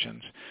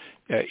interventions.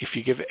 If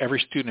you give every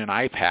student an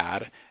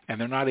iPad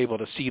and they're not able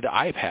to see the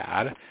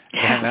iPad,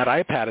 then that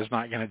iPad is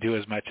not going to do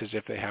as much as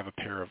if they have a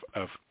pair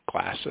of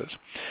glasses.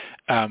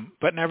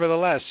 But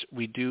nevertheless,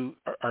 we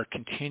are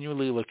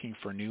continually looking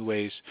for new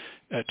ways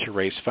to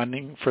raise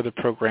funding for the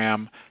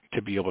program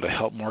to be able to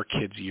help more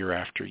kids year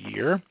after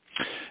year.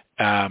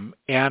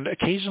 And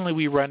occasionally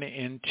we run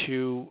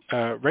into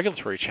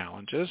regulatory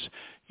challenges.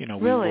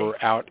 Really? We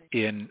were out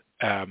in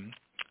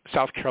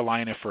South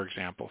Carolina, for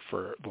example,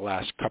 for the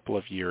last couple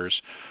of years,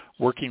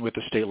 working with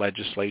the state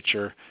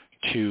legislature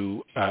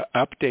to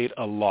update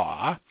a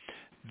law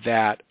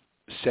that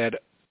said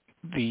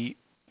the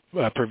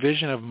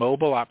provision of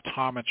mobile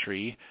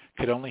optometry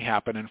could only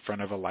happen in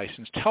front of a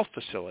licensed health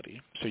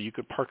facility. So you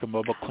could park a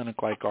mobile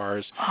clinic like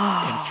ours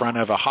in front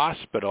of a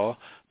hospital,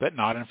 but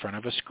not in front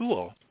of a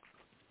school.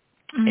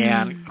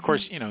 And of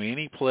course,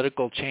 any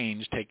political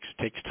change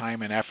takes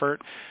time and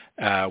effort.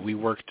 We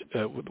worked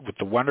with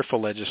the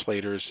wonderful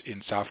legislators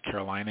in South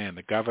Carolina and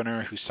the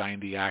governor who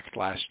signed the act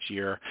last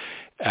year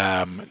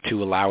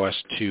to allow us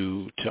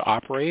to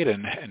operate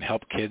and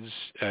help kids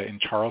in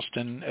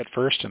Charleston at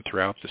first and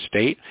throughout the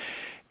state.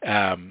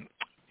 A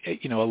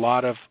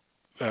lot of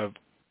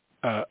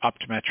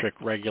optometric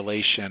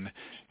regulation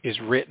is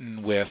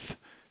written with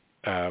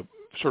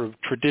sort of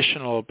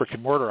traditional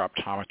brick-and-mortar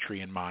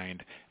optometry in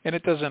mind, and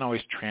it doesn't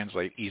always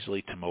translate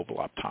easily to mobile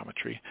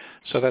optometry.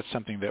 So that's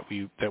something that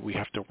we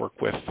have to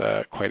work with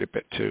quite a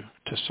bit to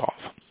solve.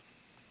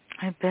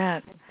 I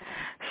bet.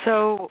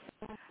 So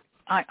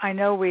I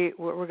know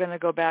we're going to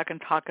go back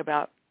and talk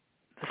about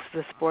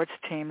the sports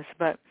teams,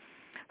 but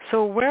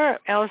so where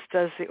else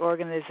does the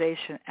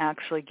organization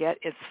actually get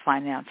its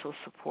financial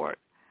support?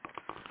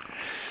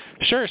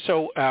 Sure.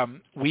 So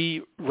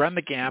we run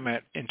the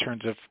gamut in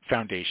terms of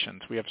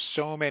foundations. We have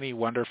so many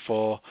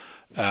wonderful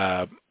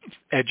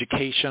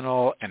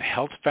educational and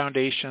health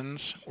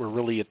foundations. We're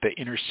really at the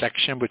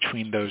intersection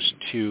between those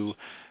two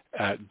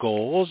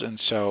goals, and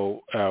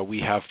so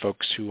we have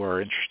folks who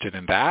are interested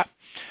in that.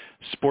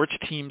 Sports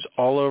teams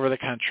all over the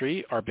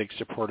country are big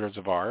supporters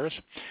of ours.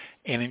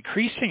 And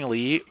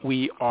increasingly,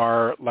 we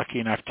are lucky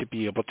enough to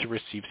be able to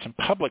receive some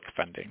public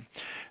funding.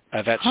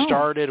 That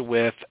started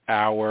with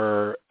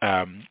our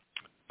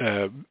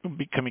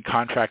becoming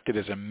contracted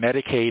as a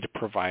Medicaid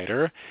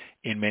provider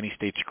in many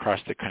states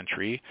across the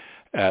country,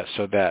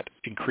 so that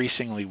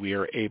increasingly we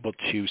are able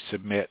to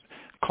submit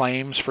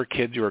claims for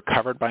kids who are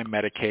covered by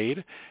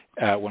Medicaid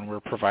when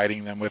we're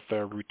providing them with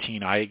a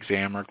routine eye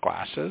exam or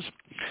glasses.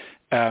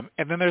 And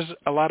then there's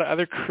a lot of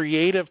other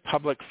creative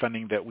public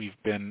funding that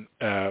we've been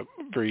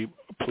very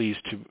pleased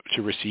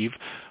to receive.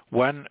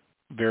 One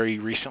very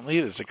recently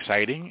that's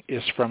exciting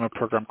is from a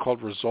program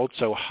called Results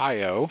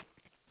Ohio.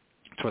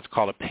 It's what's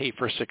called a Pay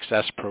for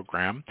Success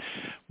program,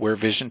 where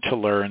Vision to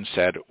Learn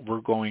said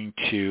we're going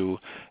to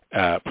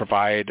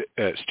provide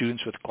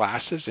students with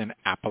glasses in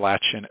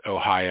Appalachian,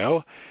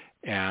 Ohio.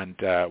 And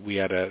we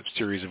had a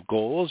series of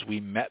goals. We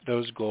met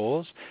those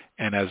goals,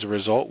 and as a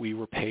result, we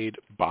were paid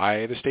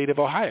by the state of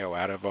Ohio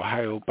out of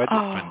Ohio budget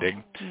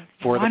funding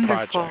for the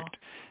project.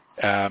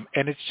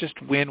 And it's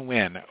just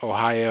win-win.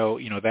 Ohio,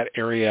 that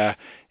area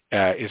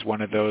is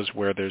one of those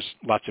where there's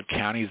lots of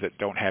counties that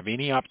don't have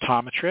any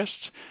optometrists.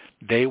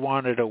 They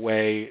wanted a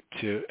way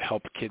to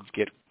help kids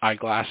get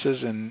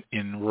eyeglasses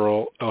in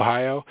rural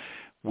Ohio.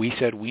 We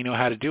said, we know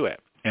how to do it.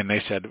 And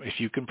they said, if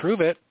you can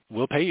prove it,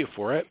 we'll pay you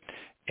for it.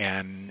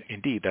 And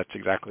indeed, that's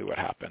exactly what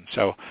happened.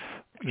 So,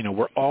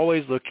 we're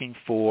always looking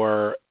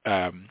for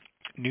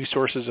new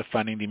sources of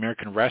funding. The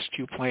American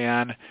Rescue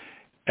Plan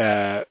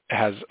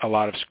has a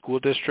lot of school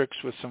districts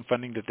with some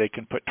funding that they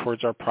can put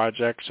towards our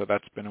project, so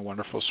that's been a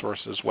wonderful source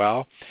as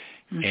well.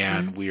 Mm-hmm.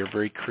 And we are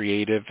very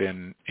creative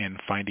in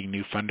finding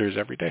new funders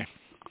every day.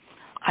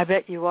 I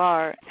bet you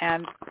are.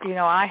 And,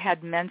 I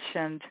had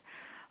mentioned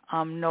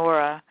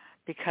Nora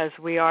because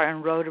we are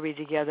in Rotary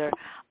together.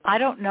 I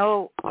don't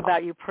know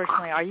about you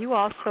personally. Are you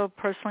also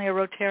personally a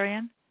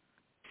Rotarian?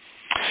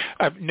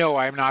 No,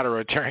 I'm not a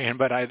Rotarian,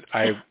 but I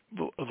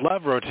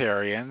love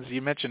Rotarians.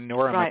 You mentioned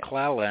Nora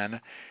McClellan,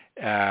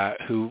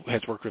 who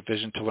has worked with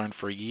Vision to Learn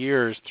for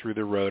years through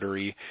the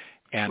Rotary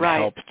and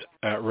helped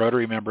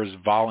Rotary members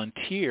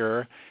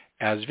volunteer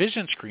as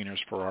vision screeners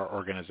for our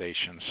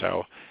organization.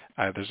 So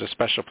there's a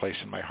special place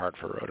in my heart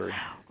for Rotary.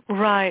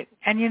 Right.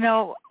 And,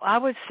 I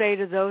would say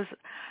to those,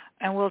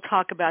 and we'll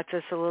talk about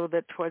this a little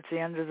bit towards the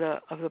end of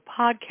the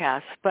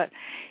podcast, but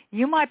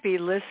you might be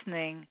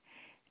listening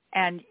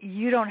and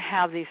you don't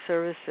have these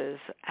services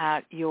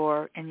in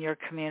your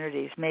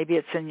communities. Maybe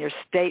it's in your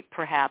state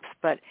perhaps,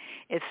 but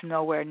it's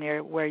nowhere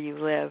near where you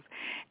live.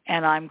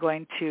 And I'm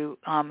going to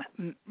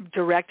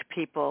direct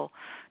people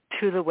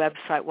to the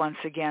website once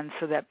again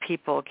so that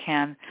people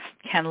can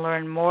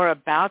learn more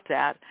about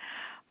that.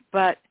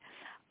 But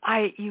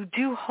you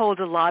do hold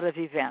a lot of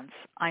events.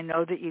 I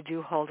know that you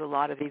do hold a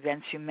lot of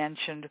events. You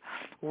mentioned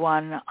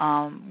one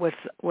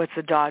with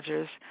the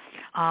Dodgers.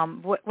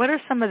 What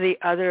are some of the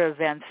other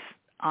events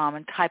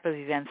and type of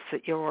events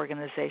that your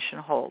organization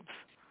holds?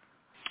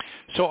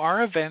 So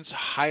our events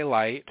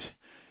highlight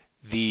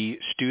the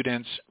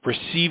students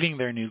receiving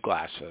their new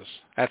glasses.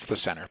 That's the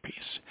centerpiece.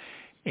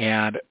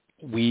 And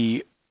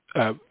we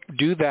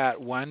do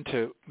that, one,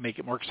 to make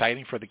it more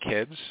exciting for the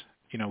kids.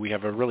 You know, we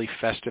have a really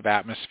festive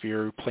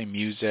atmosphere. We play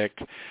music.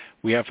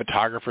 We have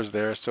photographers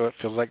there, so it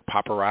feels like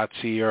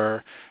paparazzi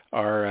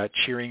are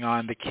cheering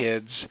on the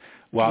kids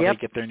while they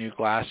get their new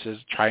glasses,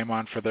 try them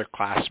on for their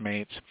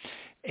classmates,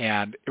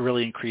 and it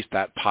really increased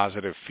that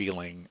positive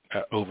feeling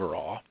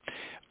overall.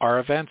 Our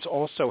events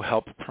also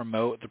help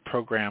promote the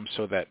program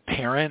so that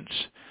parents,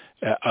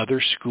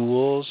 other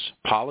schools,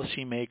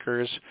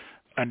 policymakers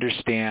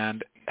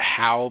understand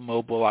how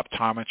mobile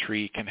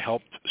optometry can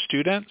help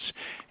students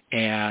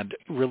and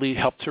really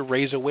help to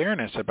raise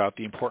awareness about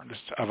the importance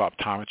of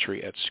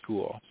optometry at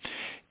school.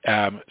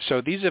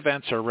 So these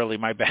events are really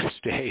my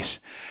best days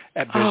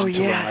at Vision to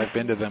Learn. I've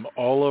been to them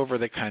all over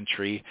the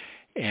country.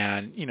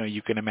 And, you know,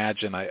 you can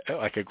imagine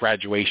like a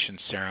graduation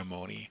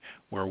ceremony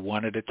where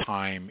one at a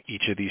time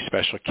each of these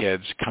special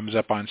kids comes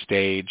up on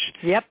stage,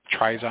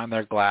 tries on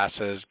their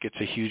glasses, gets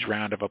a huge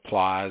round of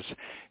applause,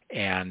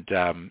 and,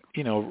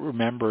 you know,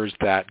 remembers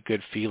that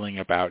good feeling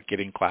about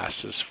getting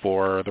glasses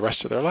for the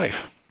rest of their life.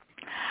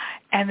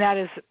 And that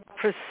is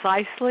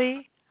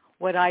precisely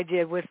what I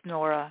did with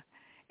Nora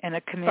in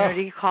a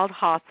community called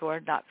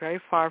Hawthorne, not very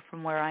far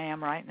from where I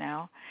am right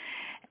now.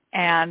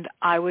 And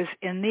I was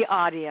in the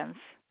audience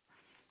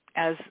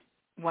as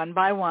one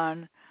by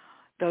one,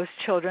 those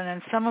children,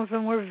 and some of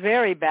them were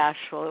very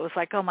bashful. It was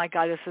like, oh my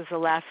God, this is the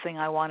last thing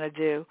I want to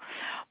do.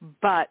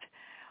 But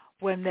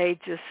when they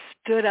just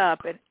stood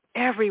up, and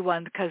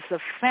everyone, because the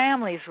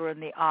families were in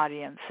the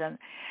audience,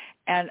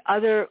 and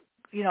other,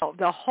 you know,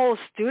 the whole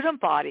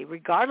student body,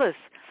 regardless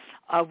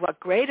of what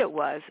grade it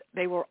was,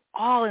 they were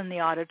all in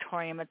the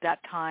auditorium at that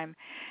time.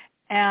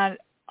 And,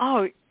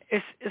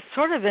 it's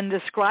sort of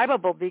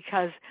indescribable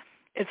because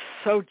it's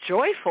so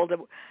joyful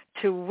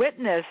to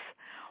witness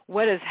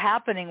what is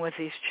happening with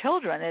these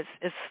children.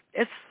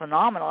 It's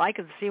phenomenal. I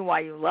can see why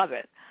you love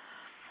it.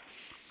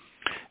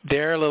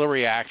 Their little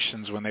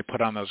reactions when they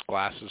put on those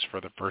glasses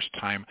for the first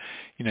time,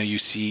 you know, you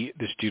see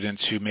the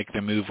students who make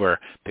the move where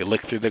they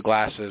look through the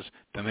glasses,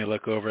 then they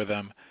look over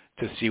them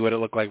to see what it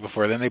looked like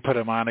before, then they put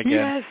them on again.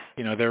 Yes.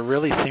 You know, they're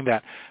really seeing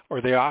that.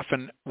 Or they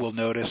often will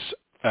notice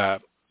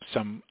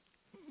some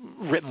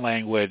written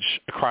language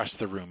across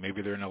the room.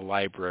 Maybe they're in a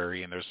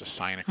library and there's a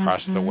sign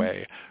across the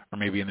way, or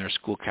maybe in their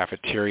school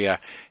cafeteria,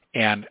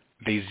 and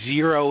they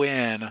zero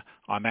in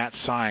on that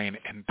sign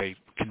and they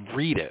can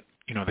read it.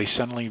 You know, they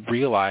suddenly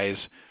realize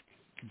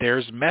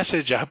there's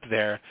message up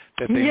there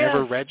that they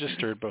never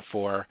registered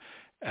before.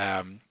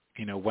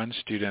 You know, one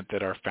student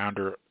that our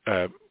founder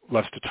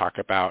loves to talk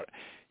about,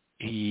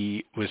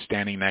 he was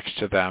standing next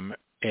to them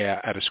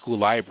at a school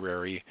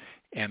library,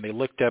 and they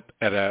looked up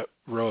at a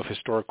row of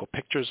historical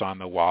pictures on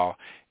the wall,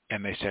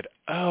 and they said,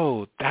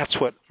 oh, that's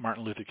what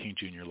Martin Luther King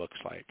Jr. looks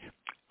like.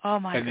 Oh,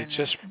 my goodness.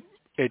 And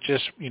it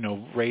just, you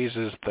know,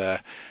 raises the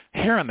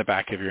hair on the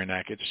back of your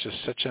neck. It's just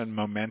such a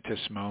momentous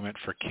moment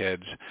for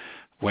kids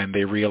when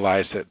they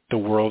realize that the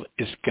world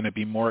is going to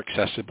be more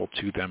accessible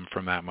to them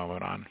from that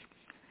moment on.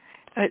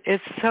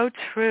 It's so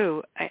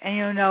true. And,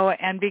 you know,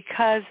 and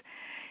because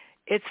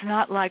it's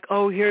not like,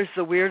 oh, here's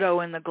the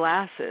weirdo in the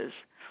glasses.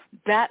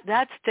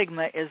 That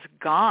stigma is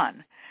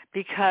gone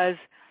because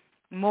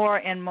more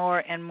and more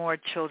and more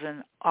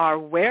children are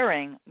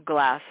wearing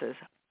glasses,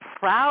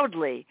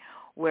 proudly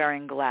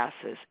wearing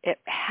glasses. It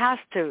has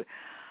to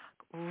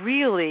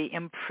really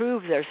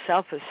improve their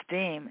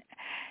self-esteem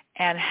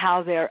and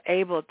how they're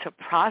able to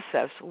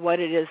process what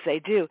it is they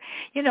do.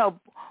 You know,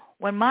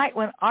 when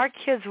our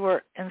kids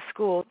were in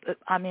school,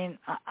 I mean,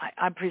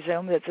 I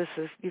presume that this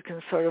is, you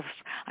can sort of,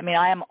 I mean,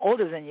 I am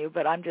older than you,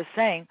 but I'm just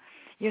saying,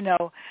 you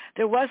know,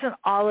 there wasn't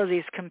all of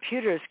these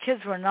computers.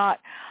 Kids were not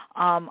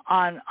on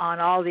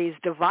all these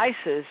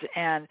devices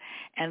and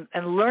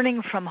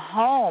learning from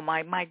home.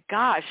 My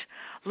gosh,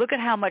 look at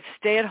how much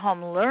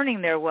stay-at-home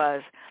learning there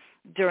was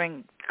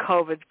during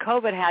COVID.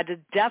 COVID had to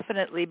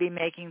definitely be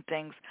making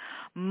things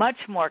much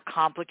more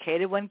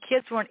complicated when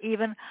kids weren't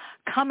even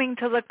coming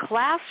to the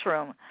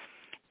classroom.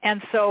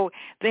 And so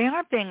they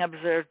aren't being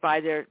observed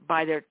by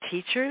their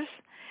teachers,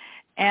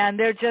 and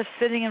they're just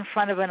sitting in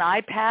front of an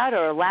iPad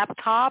or a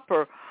laptop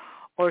or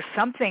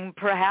something,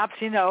 perhaps,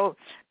 you know,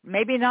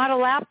 maybe not a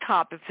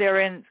laptop if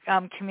they're in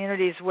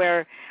communities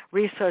where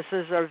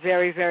resources are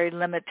very, very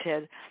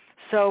limited.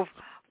 So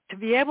to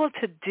be able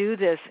to do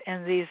this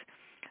in these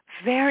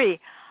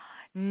very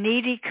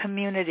needy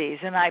communities.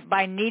 And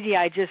by needy,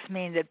 I just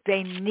mean that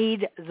they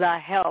need the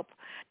help,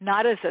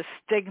 not as a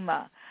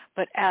stigma,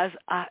 but as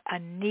a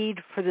need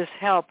for this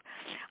help.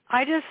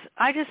 I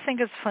just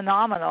think it's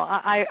phenomenal.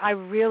 I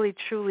really,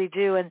 truly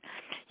do. And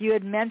you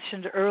had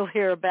mentioned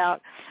earlier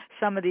about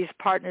some of these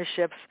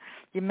partnerships.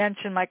 You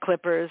mentioned my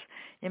Clippers.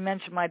 You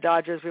mentioned my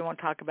Dodgers. We won't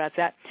talk about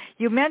that.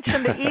 You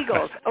mentioned the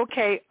Eagles.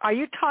 Okay, are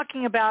you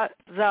talking about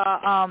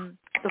the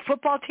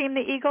football team,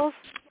 the Eagles?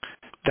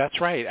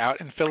 That's right,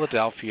 out in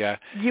Philadelphia.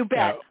 You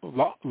bet.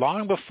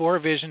 Long before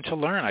Vision to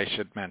Learn, I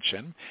should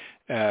mention,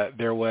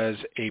 there was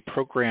a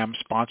program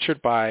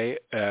sponsored by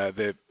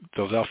the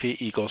Philadelphia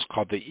Eagles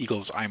called the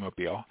Eagles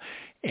iMobile,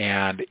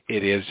 and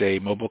it is a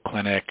mobile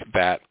clinic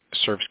that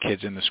serves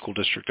kids in the school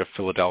district of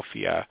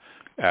Philadelphia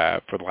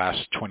for the last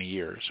 20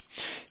 years.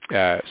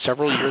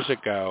 Several years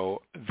ago,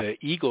 the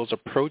Eagles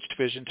approached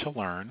Vision to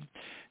Learn.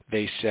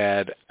 They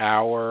said,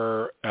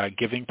 our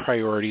giving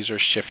priorities are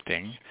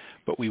shifting,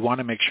 but we want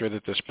to make sure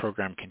that this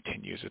program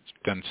continues. It's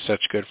done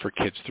such good for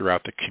kids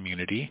throughout the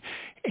community,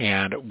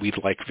 and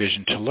we'd like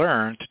Vision to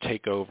Learn to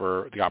take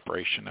over the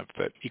operation of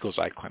the Eagles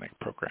Eye Clinic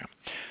program.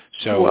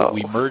 So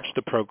we merged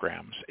the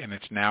programs, and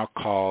it's now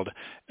called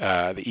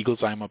the Eagles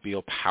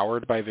iMobile,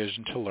 powered by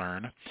Vision to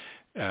Learn.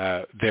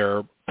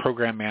 Their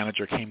program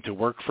manager came to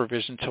work for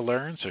Vision to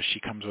Learn, so she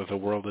comes with a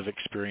world of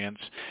experience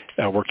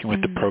working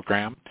with the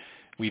program.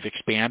 We've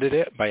expanded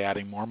it by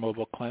adding more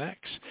mobile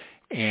clinics,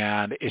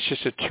 and it's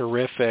just a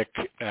terrific,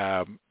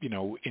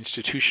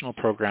 institutional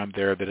program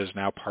there that is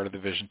now part of the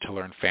Vision to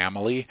Learn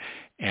family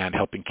and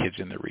helping kids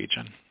in the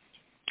region.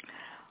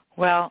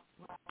 Well,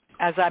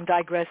 as I'm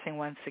digressing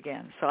once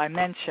again, so I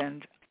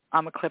mentioned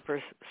I'm a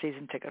Clippers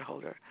season ticket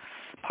holder,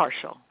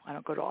 partial. I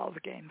don't go to all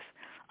the games.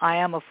 I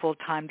am a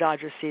full-time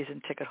Dodger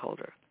season ticket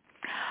holder.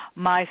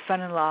 My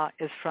son-in-law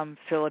is from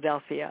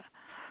Philadelphia,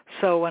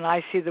 so when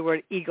I see the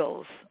word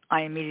Eagles,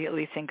 I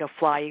immediately think of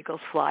Fly, Eagles,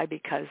 Fly,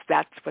 because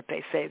that's what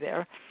they say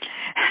there.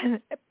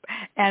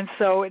 And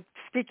so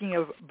speaking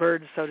of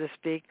birds, so to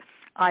speak,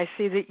 I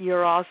see that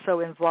you're also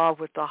involved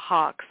with the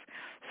Hawks.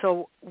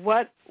 So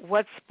what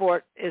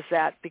sport is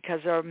that? Because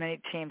there are many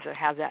teams that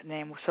have that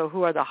name. So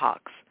who are the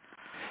Hawks?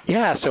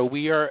 Yeah, so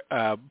we are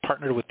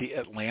partnered with the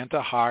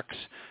Atlanta Hawks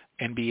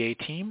NBA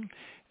team,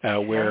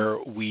 where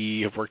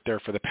we have worked there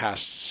for the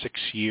past 6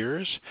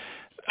 years.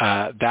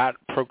 That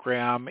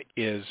program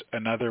is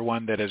another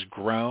one that has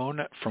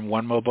grown from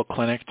one mobile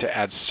clinic to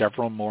add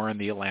several more in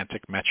the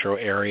Atlantic metro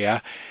area,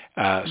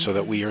 so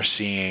that we are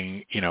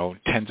seeing,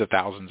 tens of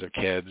thousands of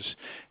kids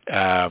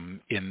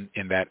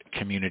in that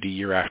community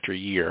year after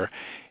year.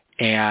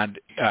 And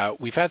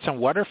we've had some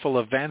wonderful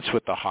events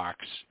with the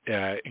Hawks,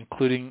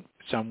 including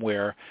some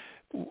where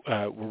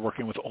we're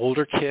working with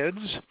older kids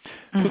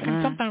who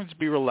can sometimes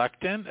be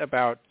reluctant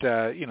about,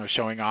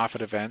 showing off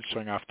at events,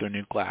 showing off their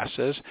new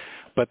glasses.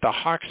 But the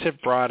Hawks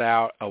have brought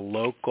out a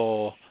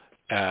local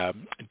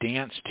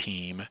dance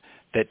team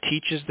that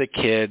teaches the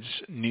kids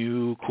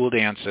new cool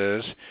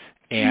dances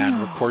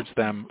and records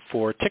them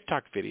for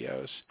TikTok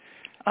videos.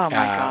 Oh, my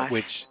gosh.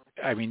 Which,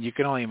 you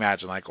can only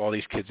imagine, like all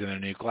these kids in their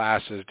new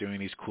glasses doing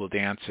these cool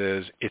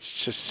dances. It's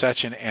just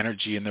such an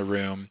energy in the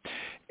room.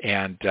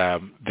 And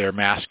their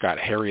mascot,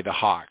 Harry the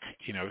Hawk,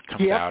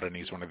 comes out, and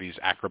he's one of these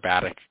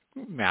acrobatic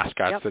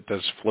mascots that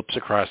does flips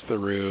across the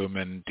room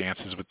and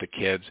dances with the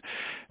kids.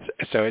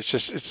 So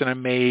it's an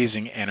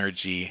amazing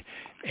energy.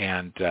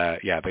 And,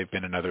 they've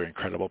been another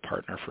incredible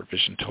partner for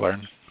Vision to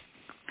Learn.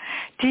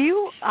 Do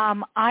you,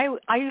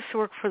 I used to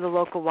work for the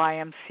local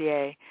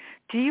YMCA.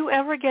 Do you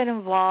ever get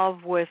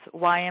involved with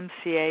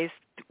YMCAs?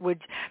 Let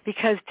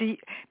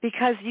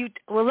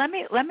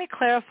me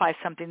clarify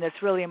something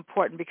that's really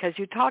important, because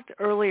you talked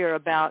earlier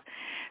about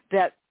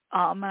that,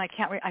 and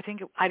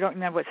I don't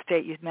remember what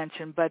state you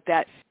mentioned, but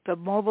that the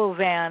mobile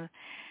van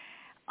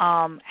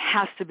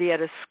has to be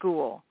at a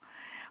school.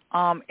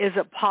 Is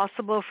it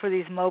possible for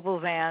these mobile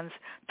vans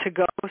to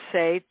go,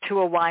 say, to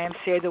a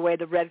YMCA the way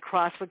the Red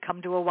Cross would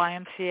come to a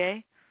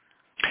YMCA?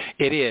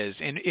 It is.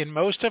 In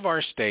most of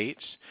our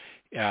states,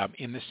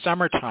 in the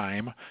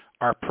summertime,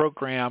 our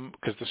program,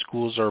 because the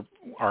schools are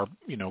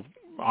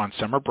on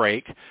summer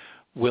break,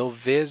 will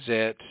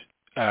visit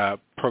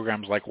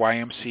programs like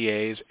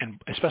YMCAs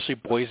and especially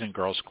Boys and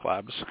Girls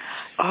Clubs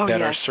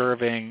that are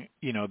serving,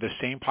 the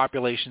same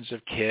populations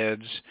of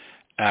kids.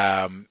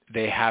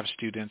 They have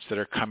students that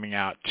are coming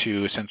out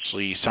to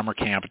essentially summer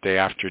camp day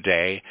after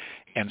day.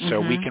 And so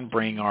we can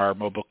bring our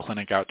mobile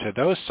clinic out to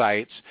those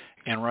sites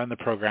and run the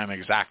program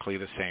exactly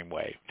the same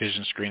way.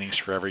 Vision screenings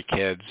for every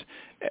kid,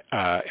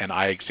 and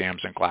eye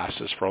exams and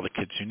glasses for all the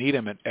kids who need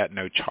them at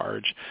no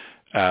charge.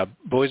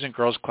 Boys and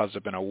Girls Clubs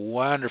have been a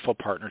wonderful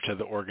partner to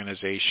the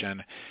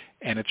organization,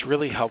 and it's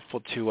really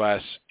helpful to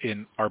us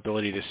in our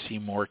ability to see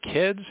more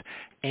kids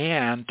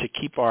and to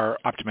keep our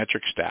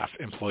optometric staff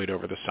employed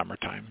over the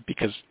summertime.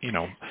 Because,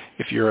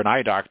 if you're an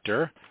eye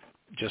doctor,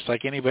 just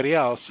like anybody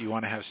else, you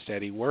want to have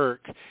steady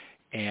work,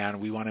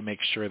 and we want to make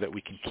sure that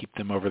we can keep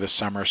them over the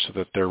summer so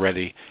that they're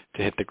ready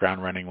to hit the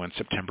ground running when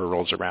September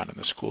rolls around and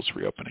the schools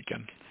reopen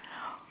again.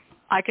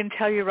 I can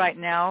tell you right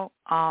now,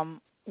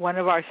 one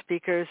of our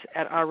speakers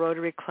at our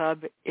Rotary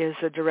Club is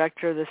the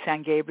director of the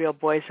San Gabriel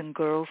Boys and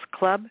Girls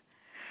Club.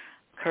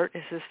 Kurt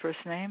is his first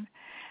name.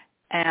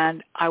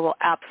 And I will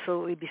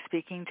absolutely be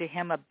speaking to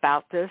him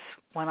about this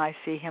when I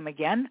see him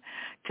again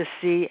to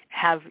see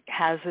have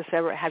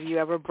you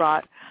ever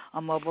brought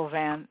a mobile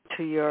van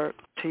to your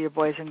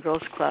Boys and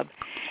Girls Club?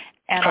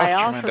 And I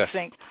also tremendous.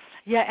 think,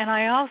 and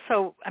I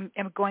also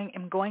am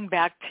going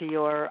back to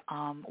your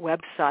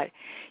website.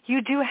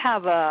 You do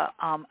have a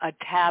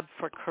tab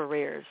for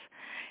careers,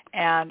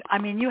 and I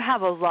mean you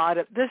have a lot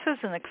of. This is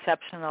an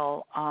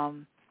exceptional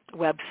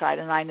website,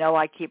 and I know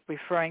I keep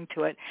referring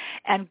to it.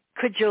 And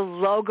could your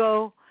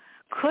logo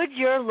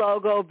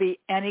be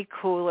any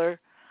cooler?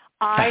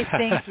 I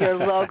think your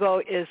logo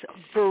is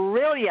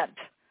brilliant.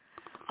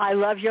 I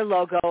love your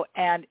logo,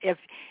 and if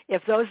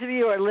those of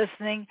you who are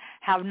listening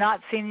have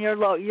not seen your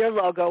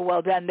logo,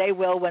 well, then they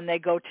will when they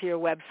go to your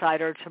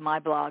website or to my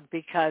blog,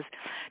 because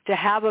to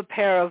have a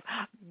pair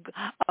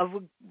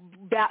of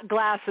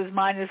glasses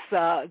minus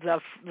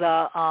the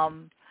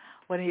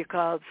what do you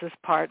call it, this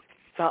part?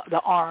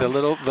 The arm. The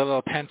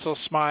little pencil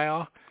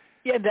smile.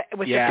 Yeah,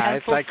 with the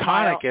pencil it's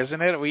iconic, smile.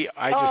 Isn't it?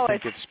 I just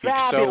think it speaks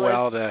fabulous. so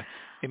well to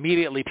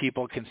immediately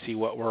people can see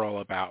what we're all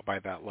about by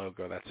that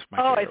logo. That's my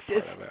favorite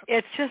part of it.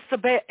 It's just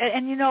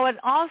and you know, and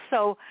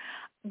also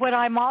what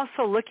I'm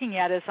also looking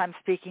at as I'm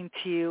speaking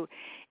to you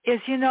is,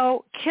 you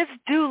know, kids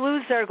do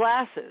lose their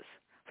glasses.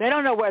 They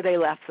don't know where they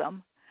left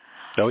them.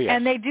 Oh yeah.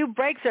 And they do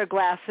break their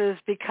glasses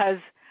because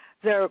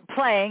they're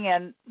playing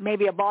and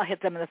maybe a ball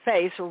hit them in the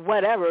face or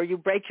whatever, you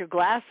break your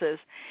glasses.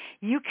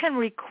 You can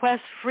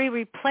request free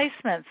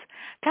replacements.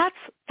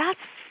 That's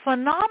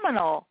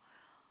phenomenal.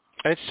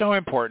 It's so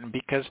important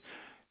because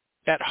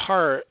at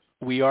heart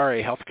we are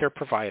a healthcare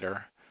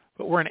provider,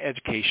 but we're an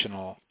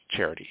educational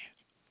charity.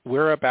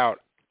 We're about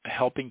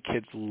helping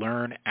kids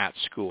learn at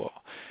school.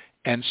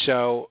 And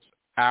so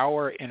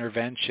our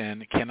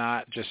intervention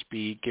cannot just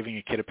be giving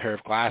a kid a pair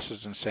of glasses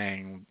and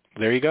saying,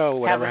 there you go,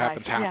 whatever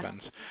happens,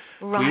 happens.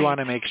 Right. We want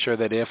to make sure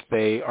that if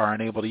they are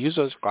unable to use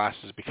those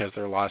glasses because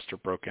they're lost or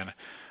broken,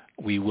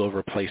 we will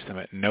replace them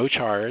at no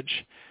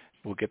charge.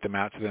 We'll get them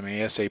out to them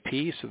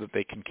ASAP so that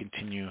they can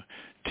continue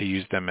to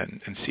use them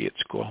and see at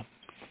school.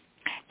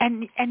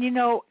 And you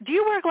know, do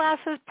you wear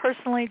glasses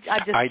personally?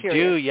 I curious.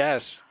 do,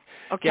 yes.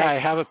 Okay. Yeah, I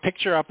have a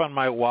picture up on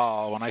my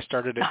wall when I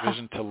started at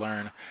Vision to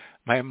Learn.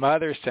 My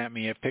mother sent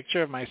me a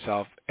picture of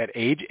myself at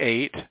age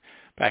 8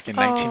 back in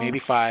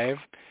 1985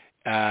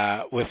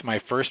 with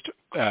my first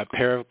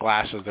pair of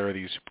glasses. There were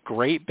these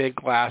great big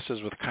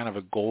glasses with kind of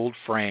a gold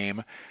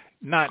frame,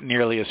 not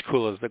nearly as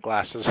cool as the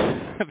glasses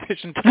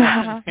Vision to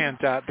Learn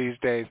hands out these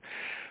days.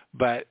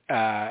 But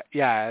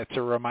it's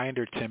a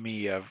reminder to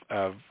me of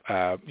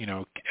you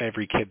know,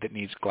 every kid that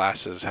needs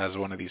glasses has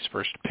one of these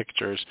first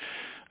pictures.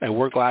 I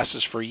wore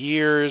glasses for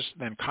years,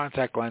 then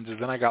contact lenses,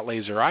 then I got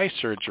laser eye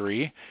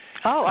surgery.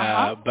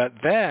 But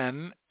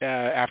then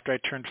after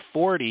I turned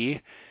 40,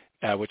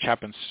 which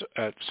happens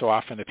so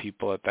often to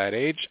people at that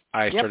age,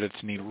 I started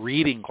to need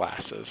reading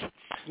glasses.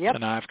 So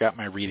now I've got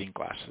my reading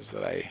glasses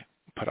that I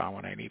put on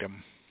when I need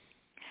them.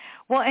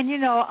 Well, and you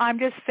know, I'm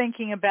just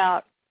thinking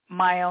about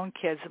my own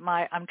kids.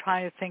 I'm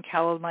trying to think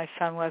how old my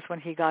son was when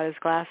he got his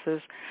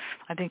glasses.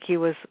 I think he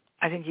was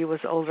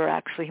older,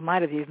 actually. He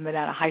might have even been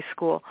out of high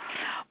school.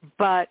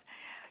 But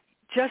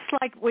just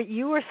like what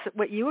you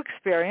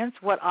experience,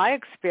 what I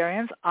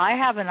experience, I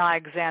have an eye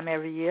exam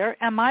every year,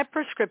 and my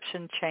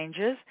prescription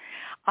changes.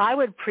 I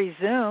would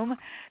presume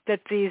that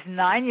these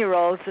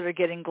 9-year-olds that are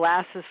getting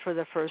glasses for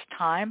the first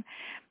time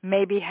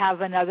maybe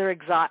have another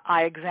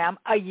eye exam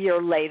a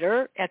year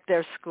later at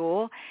their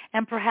school,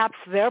 and perhaps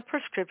their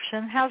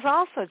prescription has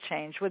also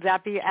changed. Would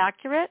that be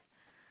accurate?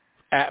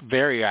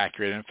 Very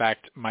accurate. In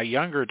fact, my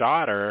younger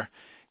daughter,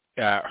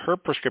 her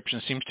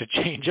prescription seems to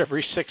change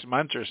every 6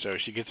 months or so.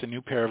 She gets a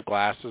new pair of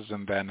glasses,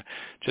 and then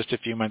just a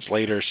few months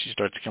later, she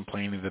starts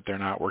complaining that they're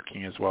not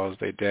working as well as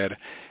they did.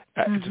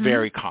 It's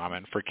very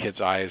common for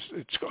kids' eyes.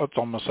 It's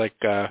almost like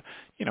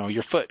you know,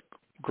 your foot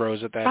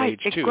grows at that age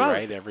too,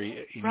 right?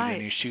 You need a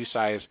new shoe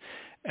size.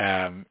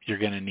 You're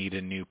going to need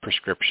a new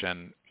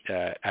prescription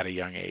at a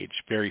young age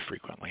very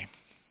frequently.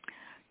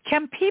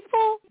 Can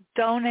people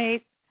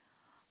donate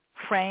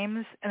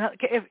frames?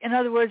 In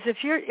other words,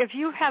 if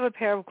you have a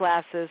pair of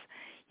glasses,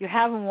 you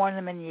haven't worn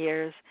them in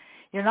years,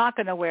 you're not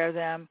going to wear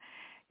them,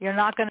 you're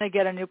not going to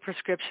get a new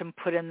prescription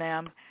put in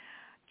them,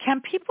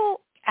 can people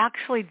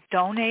actually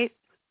donate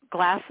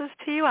glasses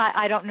to you?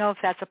 I don't know if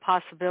that's a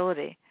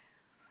possibility.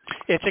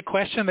 It's a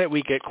question that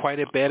we get quite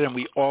a bit, and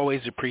we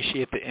always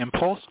appreciate the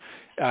impulse.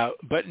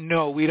 But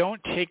no, we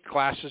don't take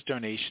glasses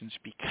donations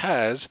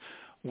because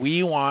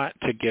we want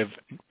to give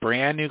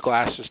brand new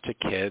glasses to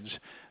kids.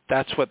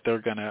 That's what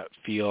they're going to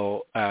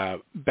feel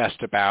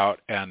best about.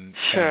 And,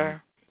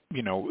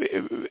 you know,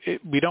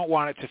 we don't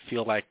want it to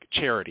feel like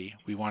charity.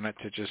 We want it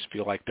to just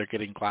feel like they're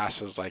getting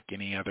glasses like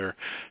any other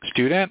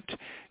student.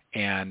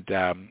 And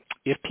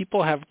if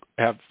people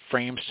have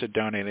frames to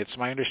donate, it's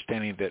my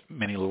understanding that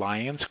many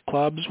Lions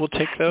clubs will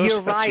take those.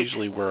 You're right. That's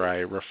usually where I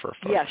refer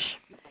folks.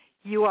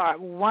 You are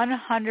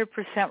 100%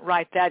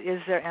 right. That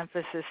is their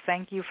emphasis.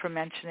 Thank you for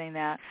mentioning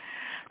that.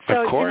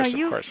 So, of course.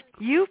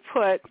 You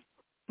put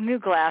new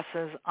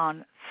glasses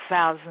on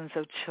thousands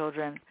of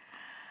children.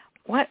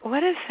 What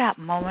is that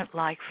moment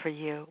like for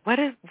you?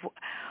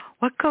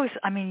 What goes?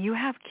 I mean, you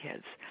have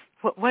kids.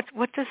 What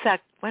does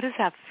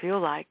that feel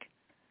like?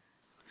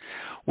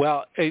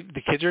 Well,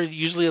 the kids are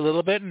usually a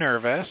little bit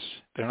nervous.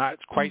 They're not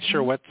quite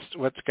sure what's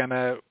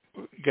gonna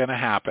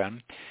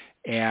happen,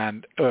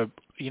 and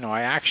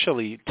I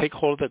actually take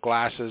hold of the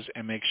glasses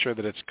and make sure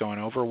that it's going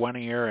over one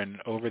ear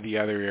and over the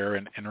other ear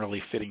and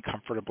really fitting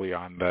comfortably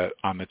on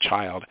the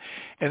child,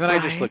 and then I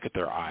just look at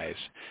their eyes.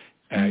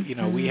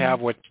 We have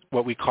what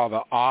we call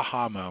the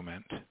aha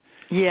moment,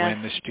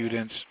 when the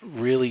students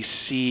really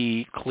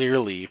see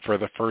clearly for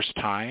the first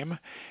time,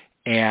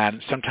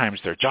 and sometimes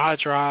their jaw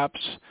drops,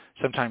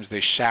 sometimes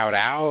they shout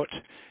out,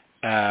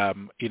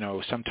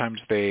 sometimes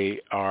they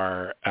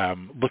are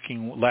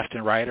looking left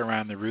and right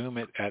around the room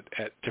at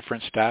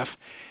different stuff,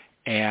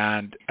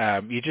 and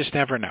you just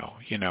never know.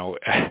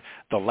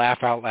 They'll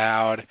laugh out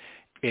loud.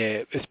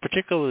 It's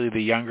particularly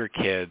the younger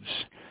kids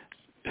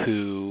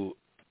who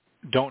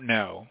don't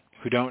know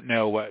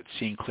what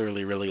seeing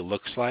clearly really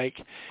looks like.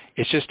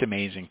 It's just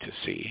amazing to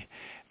see.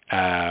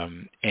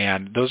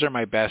 And those are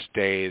my best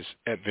days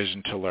at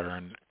Vision to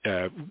Learn,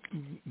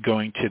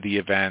 going to the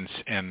events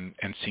and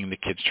seeing the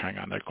kids trying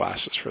on their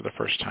glasses for the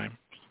first time.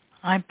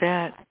 I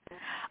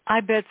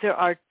bet there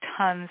are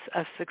tons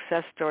of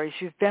success stories.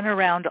 You've been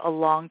around a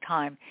long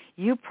time.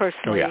 You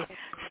personally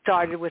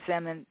started with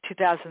them in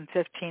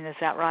 2015, is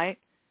that right?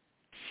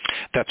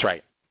 That's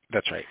right.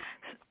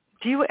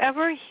 Do you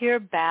ever hear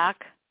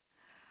back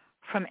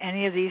from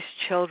any of these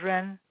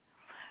children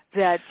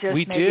that just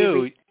we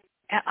do?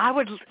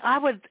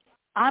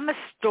 I'm a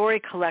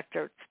story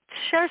collector.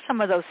 Share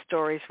some of those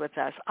stories with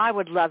us. I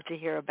would love to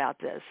hear about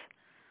this.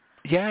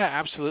 Yeah,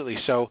 absolutely.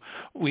 So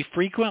we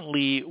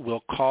frequently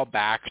will call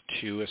back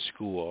to a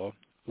school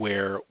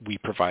where we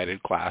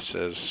provided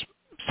classes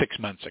 6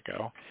 months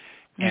ago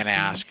and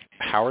ask,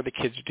 how are the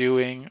kids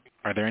doing?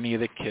 Are there any of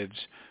the kids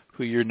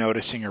who you're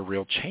noticing a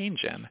real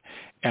change in?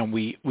 And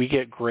we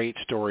get great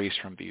stories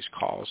from these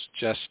calls.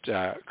 Just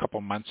a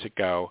couple months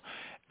ago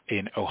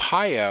in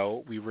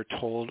Ohio, we were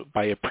told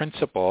by a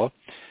principal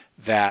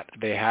that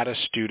they had a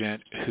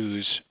student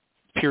whose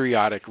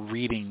periodic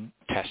reading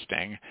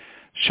testing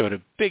showed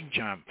a big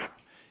jump,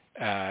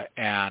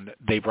 and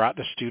they brought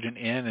the student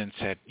in and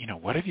said,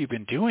 what have you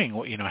been doing?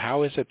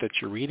 How is it that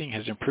your reading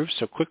has improved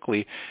so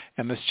quickly?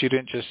 And the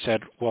student just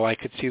said, well, I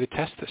could see the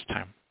test this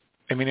time.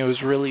 I mean, it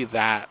was really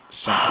that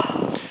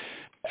simple.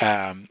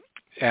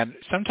 And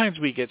sometimes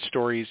we get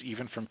stories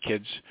even from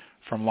kids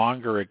from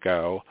longer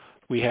ago.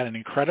 We had an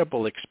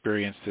incredible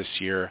experience this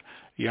year.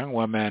 A young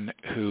woman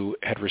who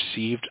had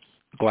received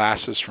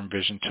glasses from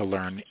Vision to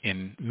Learn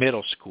in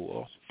middle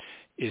school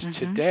is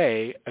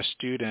today a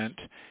student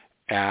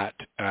at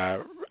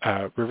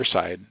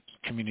Riverside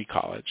Community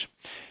College.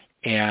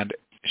 And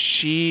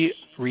she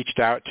reached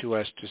out to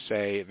us to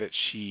say that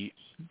she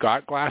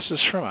got glasses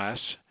from us,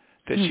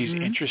 that she's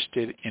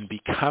interested in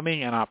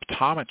becoming an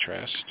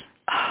optometrist,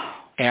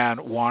 and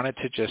wanted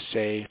to just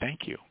say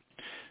thank you.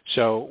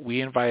 So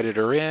we invited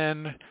her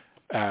in.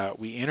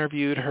 We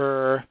interviewed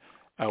her.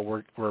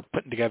 We're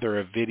putting together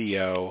a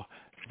video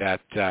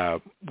that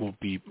we'll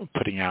be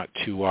putting out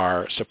to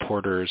our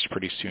supporters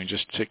pretty soon,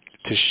 just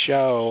to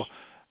show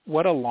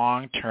what a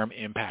long-term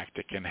impact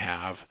it can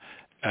have,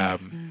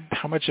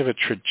 how much of a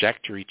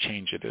trajectory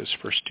change it is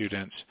for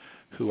students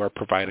who are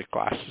provided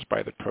glasses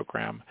by the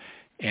program.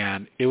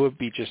 And it would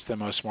be just the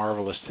most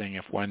marvelous thing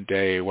if one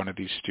day one of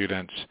these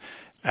students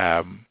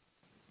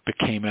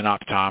became an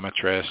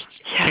optometrist,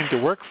 came to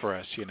work for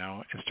us,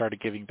 and started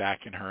giving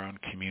back in her own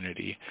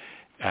community.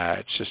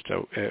 It's just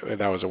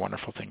that was a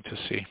wonderful thing to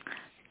see.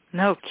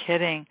 No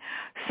kidding.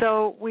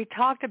 So we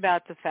talked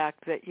about the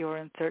fact that you're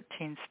in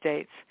 13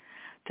 states.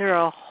 There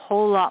are a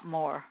whole lot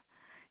more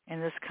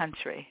in this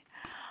country.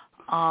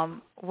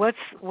 What's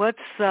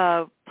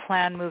the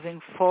plan moving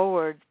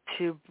forward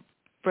to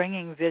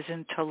bringing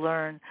Vision to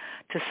Learn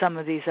to some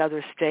of these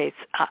other states?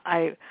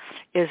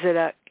 Is it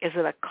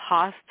a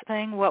cost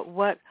thing?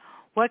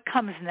 What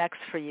comes next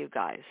for you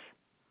guys?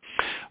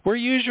 We're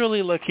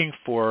usually looking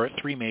for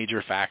 3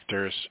 major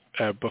factors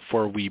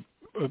before we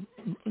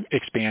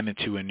expand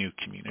into a new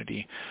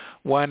community.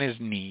 One is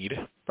need,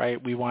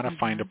 right? We want to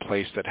find a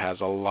place that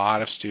has a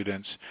lot of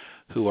students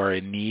who are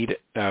in need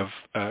of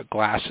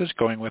glasses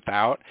going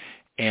without,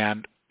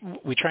 and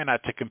we try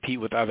not to compete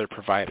with other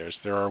providers.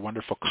 There are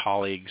wonderful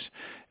colleagues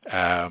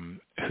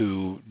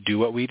who do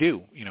what we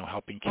do,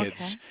 helping kids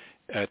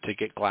to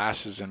get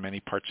glasses in many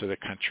parts of the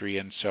country,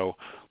 and so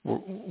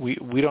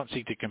we don't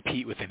seek to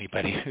compete with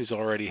anybody who's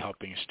already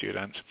helping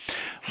students.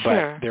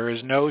 But there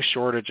is no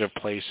shortage of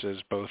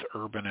places, both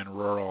urban and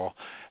rural,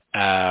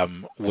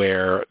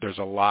 where there's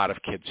a lot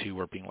of kids who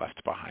are being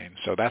left behind.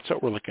 So that's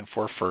what we're looking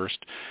for first.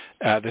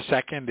 The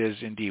second is,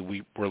 indeed,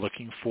 we're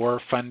looking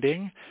for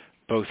funding,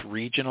 both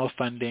regional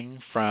funding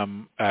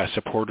from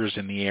supporters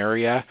in the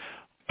area,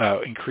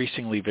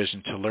 increasingly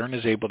Vision to Learn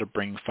is able to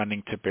bring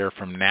funding to bear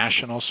from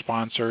national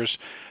sponsors.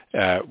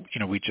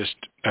 We just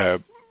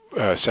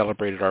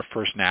celebrated our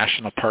first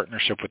national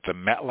partnership with the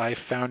MetLife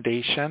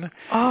Foundation.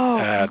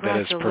 That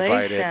has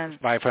provided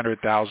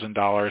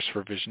 $500,000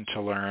 for Vision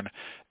to Learn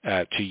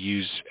to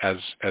use as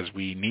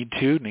we need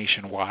to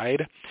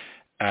nationwide.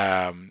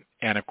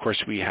 And of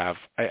course, we have.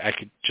 I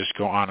could just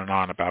go on and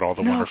on about all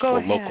the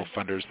wonderful local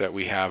funders that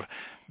we have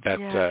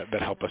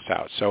that help us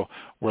out. So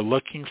we're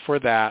looking for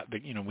that.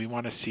 We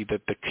want to see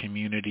that the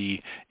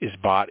community is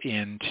bought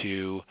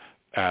into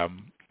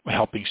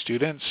helping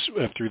students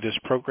through this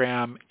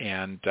program,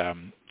 and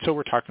so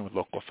we're talking with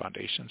local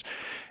foundations.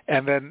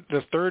 And then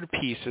the third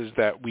piece is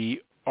that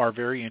we are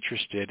very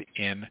interested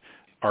in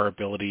our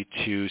ability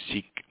to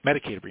seek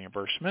Medicaid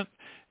reimbursement.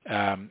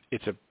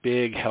 It's a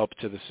big help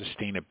to the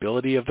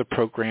sustainability of the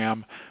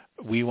program.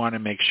 We want to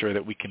make sure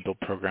that we can build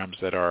programs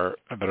that are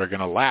going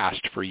to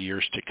last for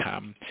years to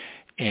come.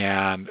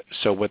 And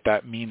so what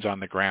that means on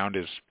the ground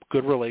is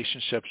good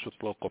relationships with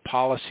local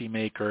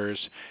policymakers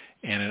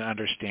and an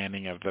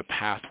understanding of the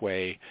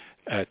pathway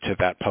to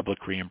that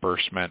public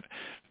reimbursement.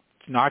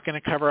 It's not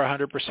going to cover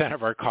 100%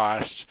 of our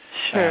costs.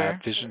 Sure.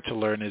 Vision to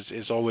Learn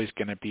is always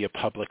going to be a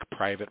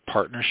public-private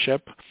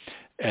partnership.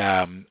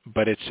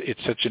 But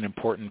it's such an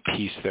important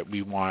piece that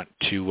we want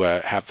to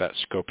have that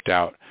scoped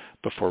out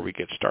before we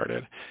get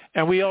started.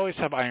 And we always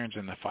have irons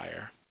in the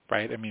fire,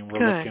 right? I mean,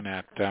 we're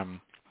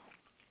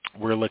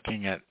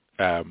looking at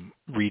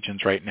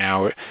regions right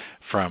now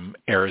from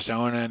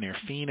Arizona near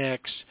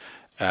Phoenix,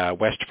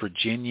 West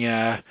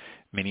Virginia,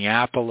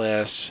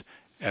 Minneapolis,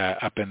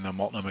 up in the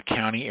Multnomah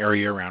County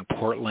area around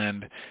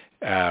Portland.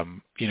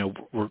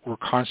 We're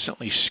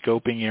constantly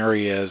scoping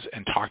areas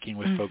and talking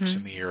with folks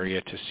in the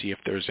area to see if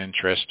there's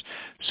interest,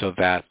 so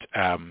that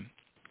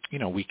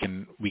we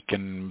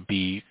can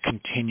be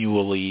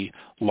continually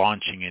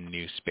launching in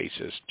new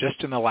spaces.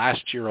 Just in the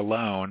last year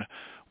alone,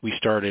 we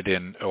started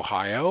in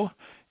Ohio,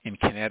 in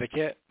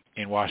Connecticut,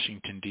 in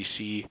Washington,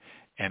 D.C.,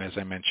 and as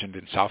I mentioned,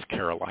 in South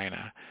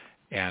Carolina.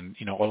 And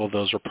all of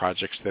those are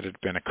projects that had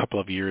been a couple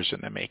of years in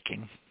the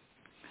making.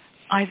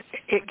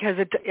 Because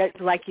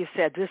like you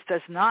said, this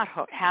does not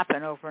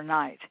happen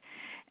overnight,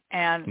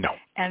 and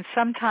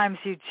sometimes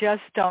you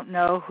just don't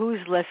know who's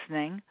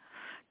listening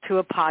to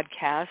a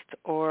podcast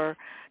or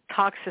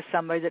talks to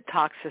somebody that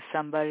talks to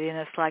somebody, and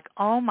it's like,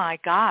 oh my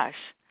gosh,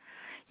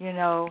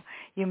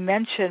 you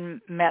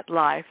mentioned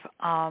MetLife.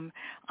 I'm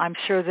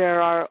sure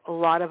there are a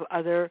lot of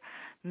other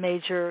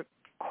major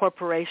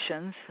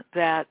corporations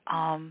that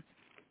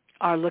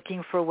are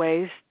looking for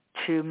ways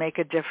to make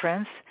a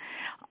difference.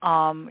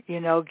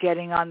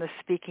 Getting on the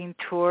speaking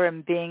tour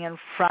and being in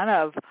front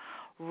of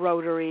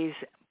Rotaries,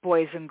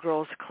 Boys and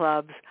Girls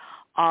Clubs,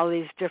 all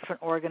these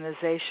different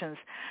organizations.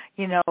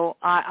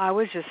 I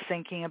was just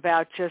thinking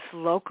about just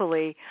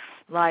locally,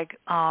 like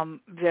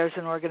there's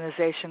an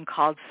organization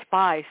called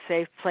SPY,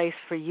 Safe Place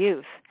for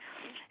Youth.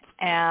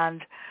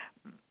 And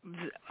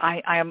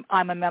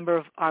I'm a member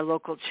of our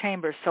local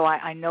chamber, so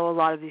I know a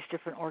lot of these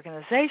different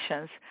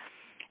organizations.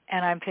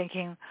 And I'm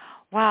thinking,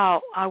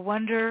 wow, I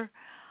wonder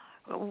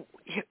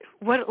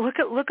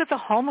look at the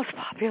homeless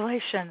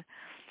population.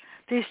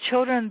 These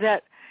children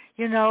that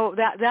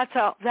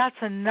that's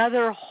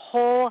another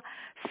whole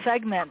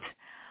segment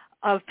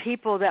of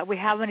people that we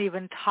haven't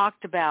even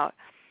talked about.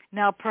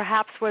 Now,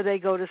 perhaps where they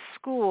go to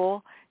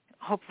school,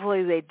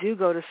 hopefully they do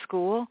go to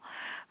school,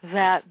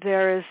 that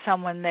there is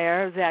someone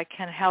there that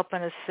can help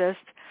and assist.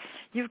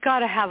 You've got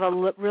to have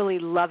a really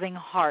loving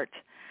heart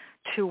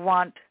to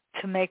want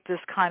to make this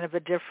kind of a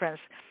difference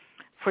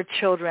for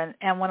children.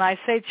 And when I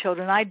say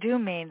children, I do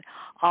mean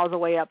all the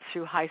way up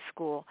through high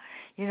school.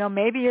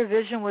 Maybe your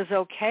vision was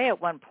okay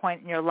at one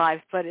point in your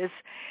life, but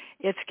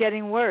it's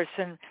getting worse.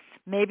 And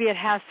maybe it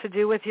has to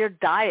do with your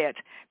diet.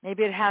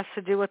 Maybe it has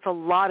to do with a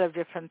lot of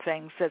different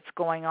things that's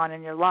going on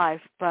in your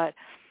life. But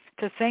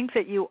to think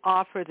that you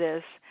offer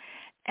this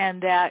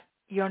and that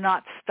you're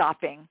not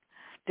stopping,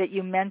 that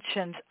you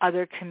mentioned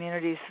other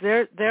communities.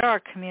 There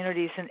are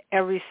communities in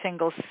every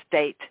single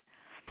state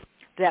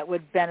that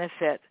would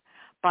benefit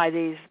by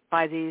these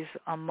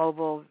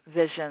mobile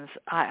visions.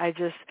 I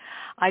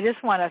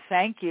just want to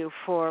thank you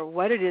for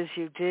what it is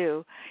you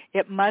do.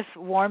 It must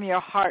warm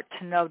your heart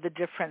to know the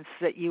difference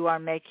that you are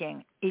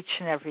making each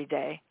and every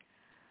day.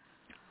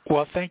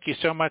 Well, thank you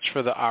so much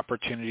for the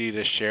opportunity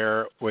to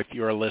share with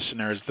your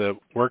listeners the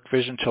work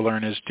Vision to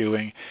Learn is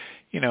doing.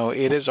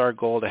 It is our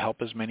goal to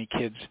help as many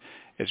kids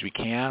as we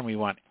can. We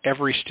want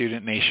every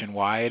student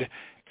nationwide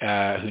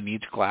who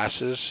needs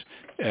glasses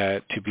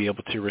to be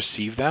able to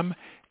receive them.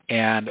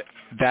 And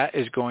that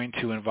is going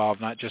to involve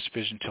not just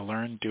Vision to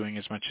Learn doing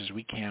as much as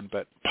we can,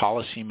 but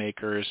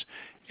policymakers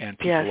and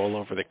people all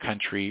over the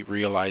country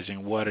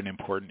realizing what an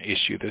important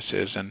issue this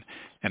is and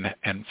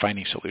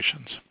finding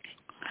solutions.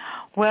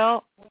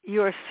 Well,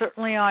 you are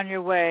certainly on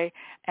your way,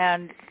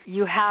 and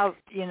you have,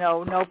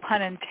 no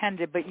pun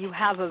intended, but you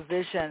have a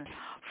vision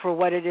for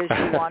what it is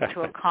you want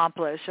to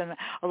accomplish, and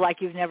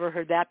like you've never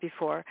heard that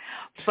before.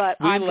 But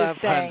we I'm love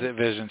just saying, puns at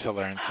Vision to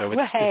Learn, so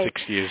hey, it's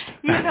excused.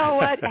 You know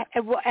what?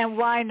 And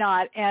why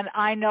not? And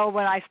I know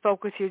when I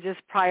spoke with you just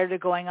prior to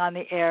going on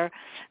the air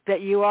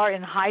that you are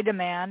in high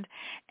demand,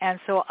 and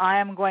so I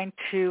am going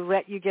to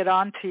let you get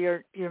on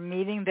to your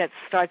meeting that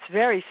starts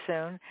very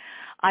soon.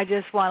 I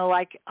just want to,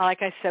 like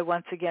I said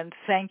once again,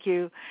 thank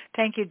you,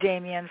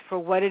 Damien, for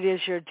what it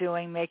is you're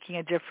doing, making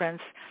a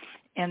difference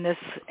in this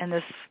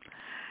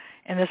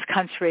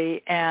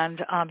country,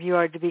 and you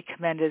are to be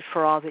commended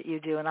for all that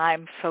you do. And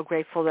I'm so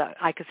grateful that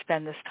I could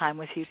spend this time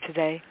with you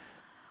today.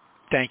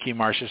 Thank you,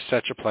 Marcia.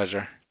 Such a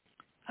pleasure.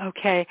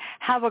 Okay.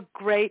 Have a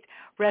great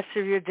rest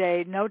of your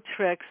day. No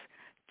tricks,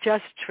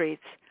 just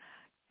treats.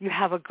 You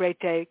have a great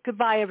day.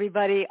 Goodbye,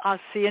 everybody. I'll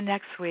see you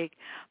next week.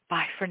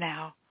 Bye for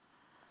now.